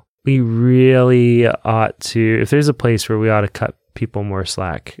show. We really ought to, if there's a place where we ought to cut people more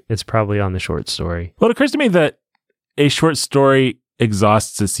slack, it's probably on the short story. Well, it occurs to me that a short story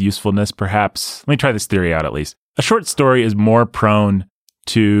exhausts its usefulness, perhaps. Let me try this theory out at least. A short story is more prone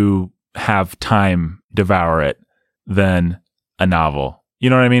to have time devour it than a novel. You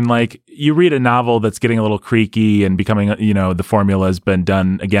know what I mean? Like, you read a novel that's getting a little creaky and becoming, the formula has been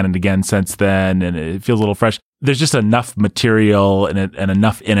done again and again since then, and it feels a little fresh. There's just enough material and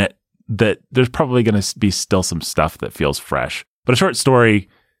enough in it that there's probably going to be still some stuff that feels fresh. But a short story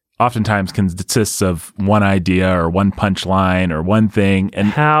oftentimes consists of one idea or one punchline or one thing. And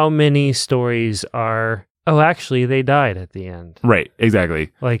how many stories are, actually, they died at the end. Right,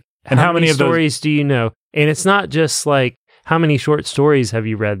 exactly. Like, and how many of stories do you know? And it's not just like, how many short stories have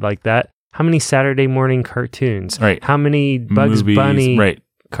you read like that? How many Saturday morning cartoons? Right. How many Bugs Bunny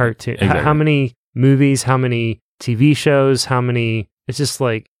cartoons? Exactly. How many movies? How many TV shows? How many? It's just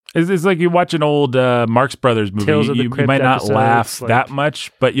like... It's like you watch an old Marx Brothers movie. Tales of the You Crypt might not episodes, laugh that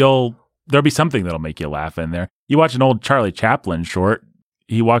much, but there'll be something that'll make you laugh in there. You watch an old Charlie Chaplin short.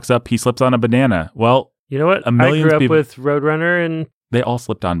 He walks up, he slips on a banana. Well, you know what? I grew up with Roadrunner, and they all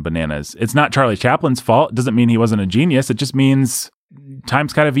slipped on bananas. It's not Charlie Chaplin's fault. It doesn't mean he wasn't a genius. It just means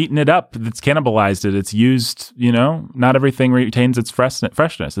time's kind of eaten it up. It's cannibalized it. It's used, not everything retains its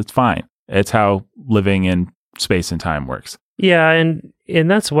freshness. It's fine. It's how living in space and time works. Yeah, and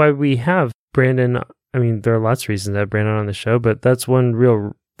that's why we have Brandon. I mean, there are lots of reasons to have Brandon on the show, but that's one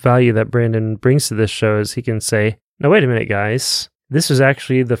real value that Brandon brings to this show is he can say, no, wait a minute, guys. This was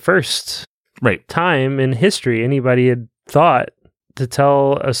actually the first time in history anybody had thought to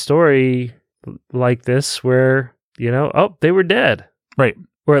tell a story like this where, they were dead. Right.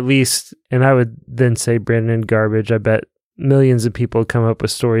 Or at least, and I would then say Brandon garbage. I bet millions of people come up with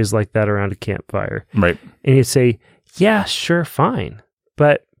stories like that around a campfire. Right. And you'd say, yeah, sure, fine.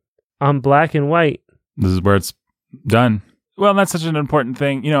 But on black and white, this is where it's done. Well, that's such an important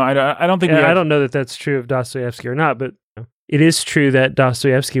thing. I don't think I don't know that that's true of Dostoevsky or not, but it is true that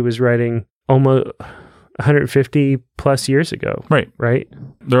Dostoevsky was writing almost 150 plus years ago. Right.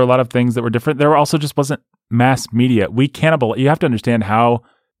 There are a lot of things that were different. There also just wasn't mass media. You have to understand how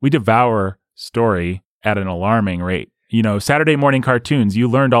we devour story at an alarming rate. Saturday morning cartoons, you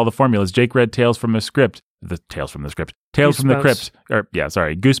learned all the formulas. Jake read Tales from the Crypt.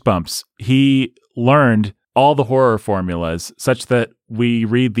 Goosebumps. He learned all the horror formulas such that we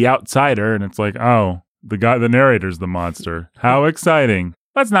read The Outsider and it's like, oh, the narrator's the monster. How exciting.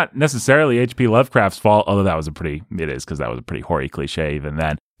 That's not necessarily H.P. Lovecraft's fault, although it is because that was a pretty hoary cliche even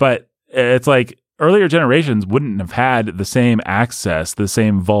then. But it's like earlier generations wouldn't have had the same access, the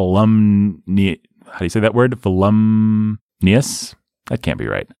same how do you say that word? Volumnius? That can't be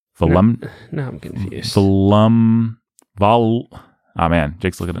right. No, I'm confused.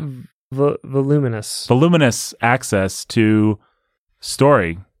 Jake's looking at voluminous. Voluminous access to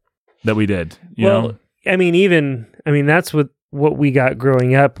story that we did. You know? That's what we got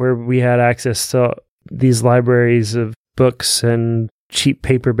growing up, where we had access to these libraries of books and cheap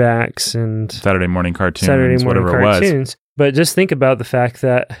paperbacks and Saturday morning cartoons, whatever it was. But just think about the fact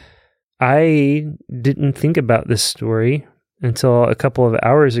that I didn't think about this story until a couple of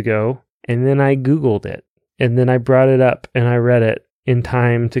hours ago, and then I Googled it, and then I brought it up and I read it in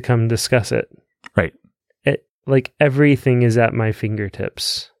time to come discuss it. Right. Everything is at my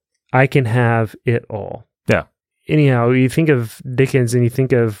fingertips. I can have it all. Yeah. Anyhow, you think of Dickens and you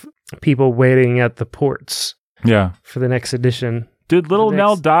think of people waiting at the ports. Yeah. For the next edition. Did Little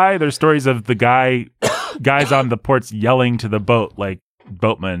Nell die? There's stories of the guys on the ports yelling to the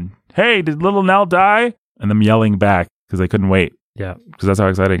boatman, hey, did Little Nell die? And them yelling back because they couldn't wait. Yeah. Because that's how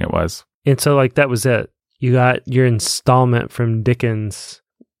exciting it was. And so that was it. you got your installment from Dickens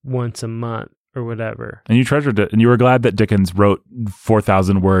once a month or whatever. And you treasured it, and you were glad that Dickens wrote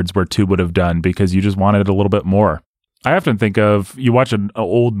 4,000 words where 2 would have done, because you just wanted a little bit more. I often think of, you watch an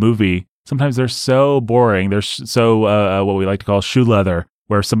old movie, sometimes they're so boring. They're so what we like to call shoe leather,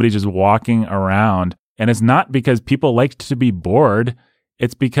 where somebody's just walking around. And it's not because people liked to be bored.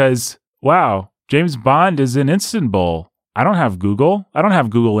 It's because, wow, James Bond is in Istanbul. I don't have Google. I don't have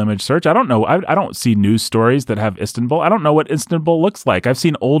Google image search. I don't know. I don't see news stories that have Istanbul. I don't know what Istanbul looks like. I've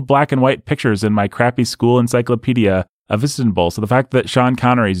seen old black and white pictures in my crappy school encyclopedia of Istanbul. So the fact that Sean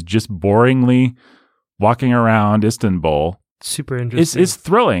Connery's just boringly walking around Istanbul, super interesting. It's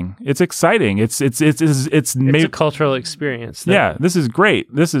thrilling. It's exciting. It's a cultural experience. Yeah, this is great.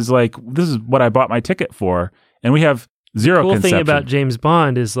 This is what I bought my ticket for. And we have zero cool conception. Thing about James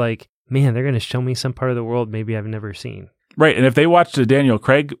Bond is like, man, they're going to show me some part of the world maybe I've never seen. Right. And if they watched a Daniel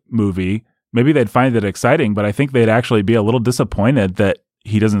Craig movie, maybe they'd find it exciting, but I think they'd actually be a little disappointed that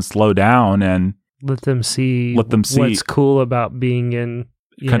he doesn't slow down and let them see what's cool about being in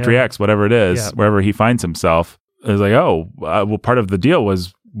Country X, whatever it is, wherever he finds himself. It's like, well, part of the deal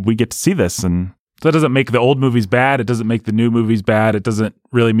was we get to see this. And so that doesn't make the old movies bad. It doesn't make the new movies bad. It doesn't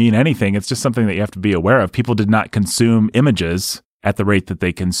really mean anything. It's just something that you have to be aware of. People did not consume images at the rate that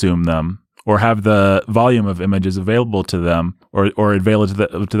they consume them, or have the volume of images available to them, or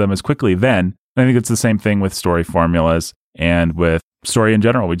available to them as quickly then. And I think it's the same thing with story formulas and with story in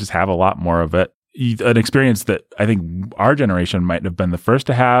general. We just have a lot more of it. An experience that I think our generation might have been the first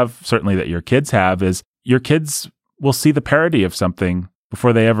to have, certainly that your kids have, is your kids will see the parody of something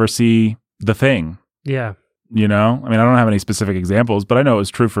before they ever see the thing. Yeah. You know, I mean, I don't have any specific examples, but I know it was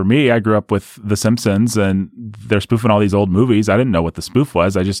true for me. I grew up with The Simpsons, and they're spoofing all these old movies. I didn't know what the spoof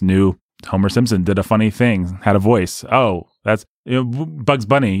was. I just knew Homer Simpson did a funny thing, had a voice. Oh, that's Bugs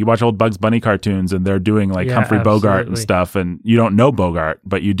Bunny. You watch old Bugs Bunny cartoons, and they're doing like Humphrey Bogart and stuff, and you don't know Bogart,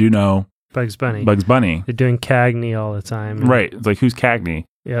 but you do know Bugs Bunny. Bugs Bunny. They're doing Cagney all the time. Right. It's like, who's Cagney?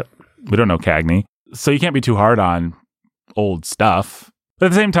 Yep. We don't know Cagney. So you can't be too hard on old stuff. But at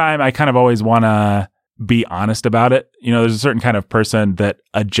the same time, I kind of always want to be honest about it. You know, there's a certain kind of person that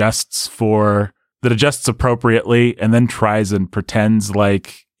adjusts appropriately and then tries and pretends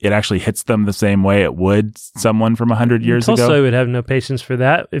like it actually hits them the same way it would someone from 100 years ago. Tolstoy would have no patience for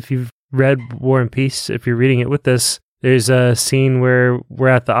that. If you've read War and Peace, if you're reading it with us, there's a scene where we're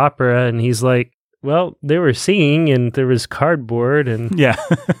at the opera and he's like, well, they were singing and there was cardboard and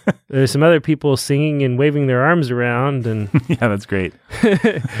there's some other people singing and waving their arms around. And yeah, that's great.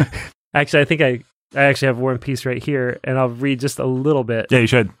 Actually, I think I actually have War and Peace right here, and I'll read just a little bit. Yeah, you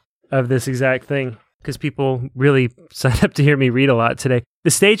should. Of this exact thing, because people really signed up to hear me read a lot today.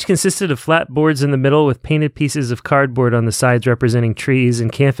 The stage consisted of flat boards in the middle with painted pieces of cardboard on the sides representing trees,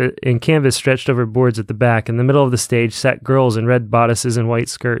 and canvas stretched over boards at the back. In the middle of the stage sat girls in red bodices and white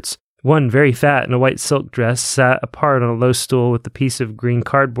skirts. One, very fat in a white silk dress, sat apart on a low stool with a piece of green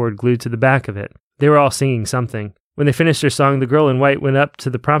cardboard glued to the back of it. They were all singing something. When they finished their song, the girl in white went up to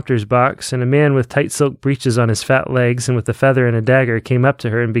the prompter's box, and a man with tight silk breeches on his fat legs and with a feather and a dagger came up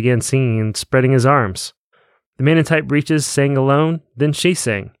to her and began singing and spreading his arms. The man in tight breeches sang alone, then she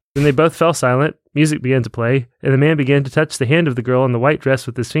sang. Then they both fell silent, music began to play, and the man began to touch the hand of the girl in the white dress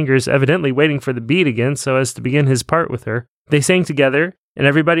with his fingers, evidently waiting for the beat again so as to begin his part with her. They sang together, and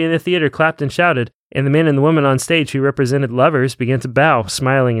everybody in the theater clapped and shouted, and the man and the woman on stage who represented lovers began to bow,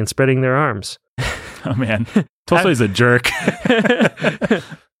 smiling and spreading their arms. Oh, man. Tolstoy's a jerk.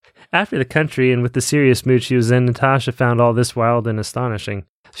 After the country and with the serious mood she was in, Natasha found all this wild and astonishing.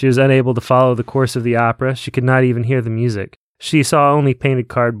 She was unable to follow the course of the opera. She could not even hear the music. She saw only painted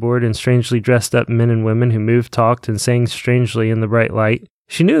cardboard and strangely dressed up men and women who moved, talked, and sang strangely in the bright light.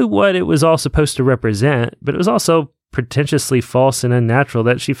 She knew what it was all supposed to represent, but it was also pretentiously false and unnatural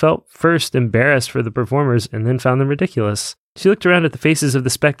that she felt first embarrassed for the performers and then found them ridiculous. She looked around at the faces of the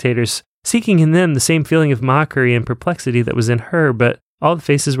spectators, seeking in them the same feeling of mockery and perplexity that was in her, but all the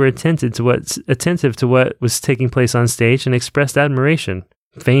faces were attentive to what was taking place on stage and expressed admiration.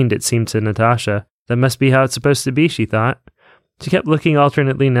 Feigned, it seemed to Natasha. That must be how it's supposed to be, she thought. She kept looking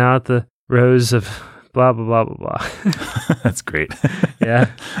alternately now at the rows of blah, blah, blah, blah, blah. That's great.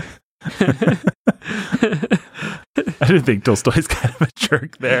 Yeah. I do think Tolstoy's kind of a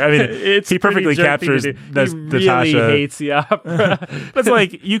jerk there. I mean, he perfectly captures Natasha. He really hates the opera. But it's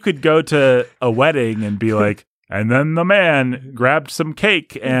like, you could go to a wedding and be like, and then the man grabbed some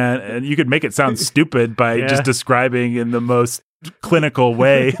cake, and you could make it sound stupid by just describing in the most clinical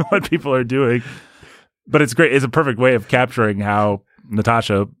way what people are doing. But it's great. It's a perfect way of capturing how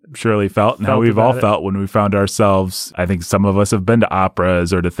Natasha surely felt and how Felt we've all about it. felt when we found ourselves. I think some of us have been to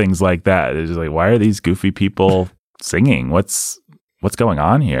operas or to things like that. It's just like, why are these goofy people singing? What's going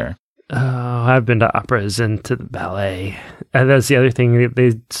on here? Oh, I've been to operas and to the ballet. And that's the other thing.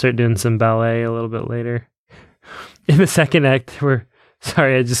 They start doing some ballet a little bit later. In the second act,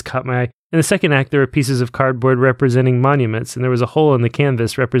 sorry, I just caught my eye. In the second act, there were pieces of cardboard representing monuments, and there was a hole in the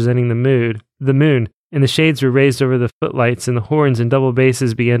canvas representing the moon. And the shades were raised over the footlights, and the horns and double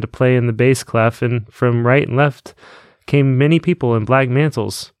basses began to play in the bass clef, and from right and left came many people in black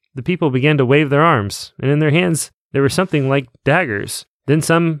mantles. The people began to wave their arms, and in their hands there were something like daggers. Then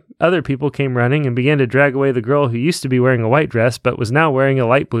some other people came running and began to drag away the girl who used to be wearing a white dress but was now wearing a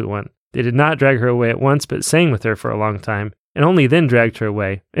light blue one. They did not drag her away at once, but sang with her for a long time, and only then dragged her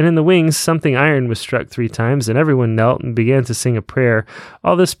away. And in the wings something iron was struck 3 times, and everyone knelt and began to sing a prayer.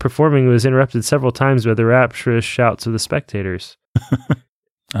 All this performing was interrupted several times by the rapturous shouts of the spectators.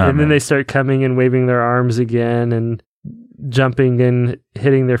 And then they start coming and waving their arms again and jumping and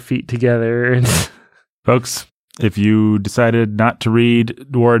hitting their feet together. And Folks, if you decided not to read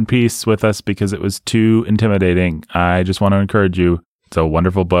War and Peace with us because it was too intimidating, I just want to encourage you. It's a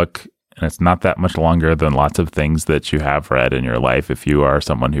wonderful book, and it's not that much longer than lots of things that you have read in your life if you are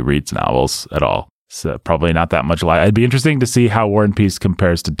someone who reads novels at all. So probably not that much. It'd be interesting to see how War and Peace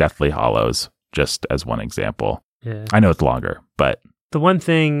compares to Deathly Hallows, just as one example. yeah. I know it's longer, but The one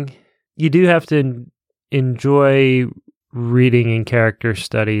thing you do have to enjoy reading and character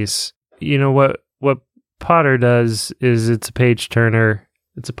studies. You know what Potter does is it's a page turner,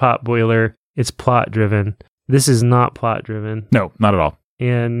 it's a pot boiler, it's plot driven. This is not plot driven. no, not at all.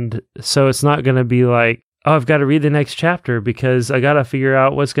 And so it's not going to be like, oh, I've got to read the next chapter because I got to figure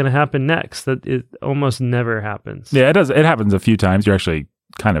out what's going to happen next. That it almost never happens. Yeah, it does. It happens a few times. You're actually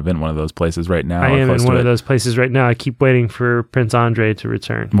kind of in one of those places right now. I or am close in to one it. of those places right now. I keep waiting for Prince Andre to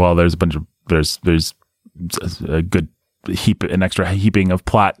return. Well, there's an extra heaping of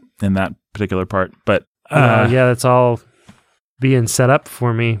plot in that particular part, but Yeah, that's all being set up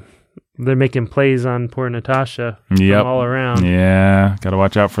for me. They're making plays on poor Natasha yep. from all around. Yeah, got to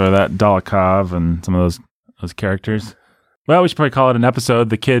watch out for that Dolokhov and some of those characters. Well, we should probably call it an episode.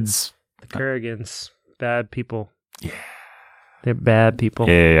 The kids, The Kurragans, bad people. Yeah. They're bad people.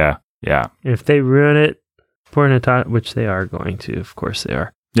 yeah. And if they ruin it, poor Natasha, which they are going to, of course they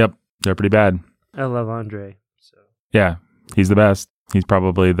are. Yep, they're pretty bad. I love Andre. So Yeah, he's the best. He's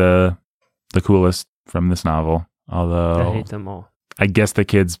probably the coolest from this novel. Although I hate them all. I guess the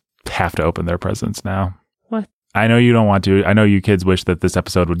kids have to open their presents now. What? I know you don't want to. I know you kids wish that this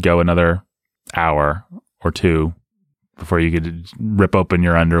episode would go another hour or 2 before you could rip open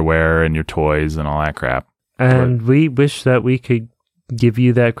your underwear and your toys and all that crap. And we wish that we could give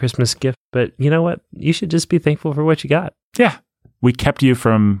you that Christmas gift, but you know what? You should just be thankful for what you got. Yeah. We kept you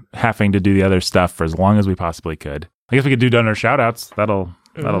from having to do the other stuff for as long as we possibly could. I guess we could do donor shout outs. That'll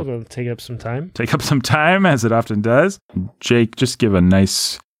take up some time. take up some time, as it often does. Jake, just give a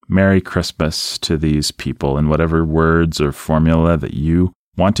nice Merry Christmas to these people in whatever words or formula that you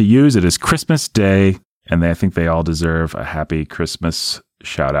want to use. It is Christmas Day, and I think they all deserve a happy Christmas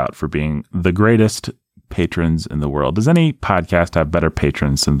shout out for being the greatest patrons in the world. Does any podcast have better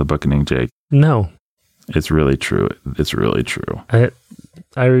patrons than The Bookening, Jake? No, It's really true. It's really true.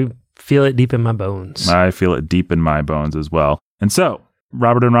 I feel it deep in my bones. I feel it deep in my bones as well. And so,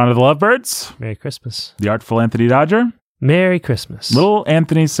 Robert and Rhonda the Lovebirds, Merry Christmas. The Artful Anthony Dodger, Merry Christmas. Little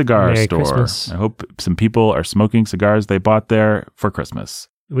Anthony's Cigar Merry Store. Christmas. I hope some people are smoking cigars they bought there for Christmas.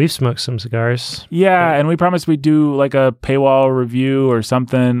 We've smoked some cigars. Yeah, and we promised we'd do like a paywall review or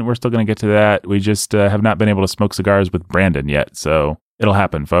something. We're still going to get to that. We just have not been able to smoke cigars with Brandon yet, so it'll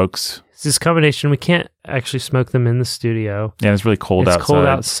happen, folks. It's this combination. We can't actually smoke them in the studio. Yeah, it's really cold outside. It's cold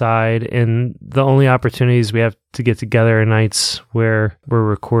outside, and the only opportunities we have to get together are nights where we're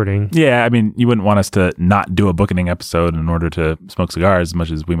recording. Yeah, I mean, you wouldn't want us to not do a Bookening episode in order to smoke cigars as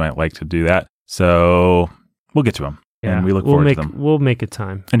much as we might like to do that. So we'll get to them. Yeah, And we look forward to them. We'll make a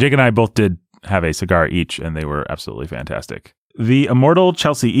time. And Jake and I both did have a cigar each, and they were absolutely fantastic. The Immortal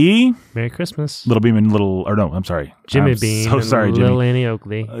Chelsea E. Merry Christmas. Little Beam and Little... Or no, I'm sorry. Jimmy I'm Beam. So and sorry, Little Jimmy. Annie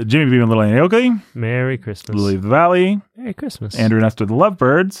Oakley. Jimmy Beam and Little Annie Oakley. Merry Christmas. Lily of the Valley. Merry Christmas. Andrew and Esther the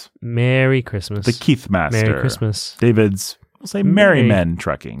Lovebirds. Merry Christmas. The Keith Master. Merry Christmas. David's, we'll say, Merry Merry- Men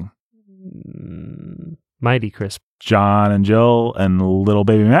Trucking. Mighty Crisp. John and Jill and Little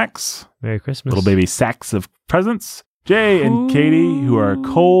Baby Max. Merry Christmas. Little Baby Sacks of Presents. Jay and Katie, who are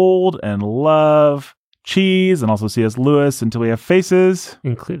cold and love cheese, and also C.S. Lewis, Until We Have Faces.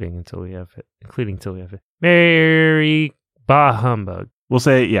 Including until we have it. Merry Bah Humbug. We'll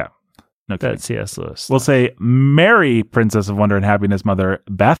say, yeah. No kidding. That's C.S. Lewis. We'll say Mary, Princess of Wonder and Happiness, Mother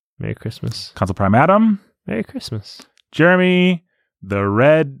Beth, Merry Christmas. Consul Prime Adam, Merry Christmas. Jeremy, the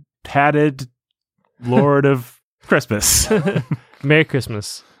red-hatted Lord of Christmas, Merry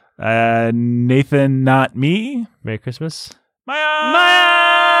Christmas. Nathan, not me, Merry Christmas.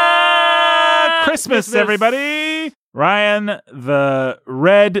 Maya, Christmas, everybody. Ryan, the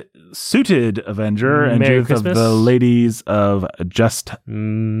red-suited Avenger, and Merry Judith Christmas. of the Ladies of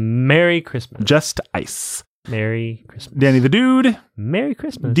Merry Christmas. Just Ice. Merry Christmas. Danny the Dude, Merry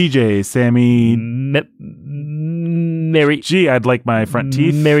Christmas. DJ Sammy. Merry. Gee, I'd like my front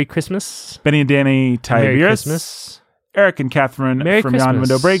teeth. Merry Christmas. Benny and Danny, Ty Merry Beers. Christmas. Eric and Catherine Merry from Beyond Christmas.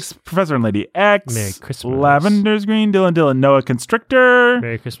 Window Breaks, Professor and Lady X, Merry Christmas. Lavender's Green, Dylan, Noah Constrictor,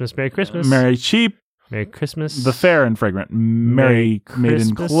 Merry Christmas. Merry Christmas. Mary Cheap, Merry Christmas. The Fair and Fragrant, Mary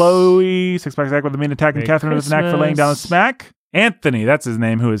Maiden Christmas. Chloe, Six Pack Zach with a mean attack, and Merry Catherine with a knack for laying down a Christmas. smack. Anthony, that's his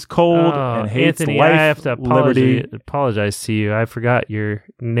name, who is cold and hates Anthony, life, I have to liberty. apologize to you. I forgot your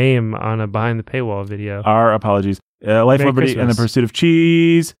name on a behind the paywall video. Our apologies. Life, Merry liberty, and the Christmas. pursuit of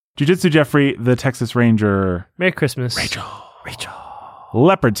cheese. Jiu-Jitsu Jeffrey, the Texas Ranger. Merry Christmas. Rachel.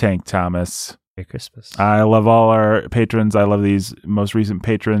 Leopard Tank Thomas. Merry Christmas. I love all our patrons. I love these most recent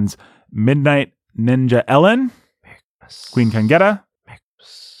patrons. Midnight Ninja Ellen, Merry Christmas. Queen Kangetta, Merry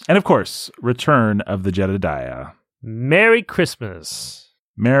Christmas. and of course, Return of the Jedediah. Merry Christmas.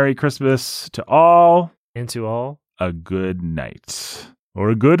 Merry Christmas to all. And to all. A good night. Or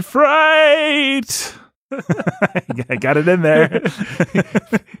a good fright. I got it in there.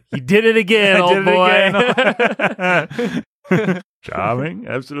 You did it again, I old did boy. it again. Charming.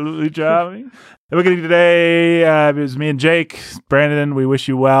 Absolutely charming. The beginning today, it was me and Jake. Brandon, we wish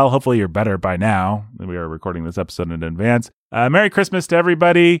you well. Hopefully you're better by now. We are recording this episode in advance. Merry Christmas to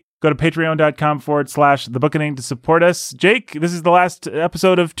everybody. Go to patreon.com/thebookening to support us. Jake, this is the last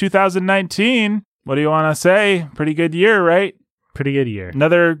episode of 2019. What do you want to say? Pretty good year, right? Pretty good year.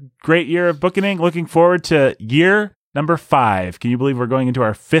 Another great year of bookening. Looking forward to year number 5. Can you believe we're going into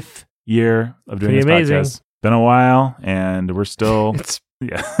our 5th year of doing Pretty this amazing. podcast? Been a while, and we're still...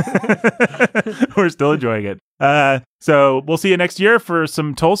 Yeah. We're still enjoying it. So we'll see you next year for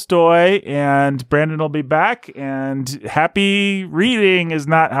some Tolstoy, and Brandon will be back. And happy reading is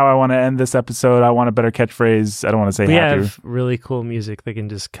not how I want to end this episode. I want a better catchphrase. I don't want to say We happy. have really cool music that can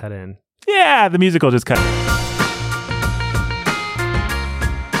just cut in. Yeah, the music will just cut.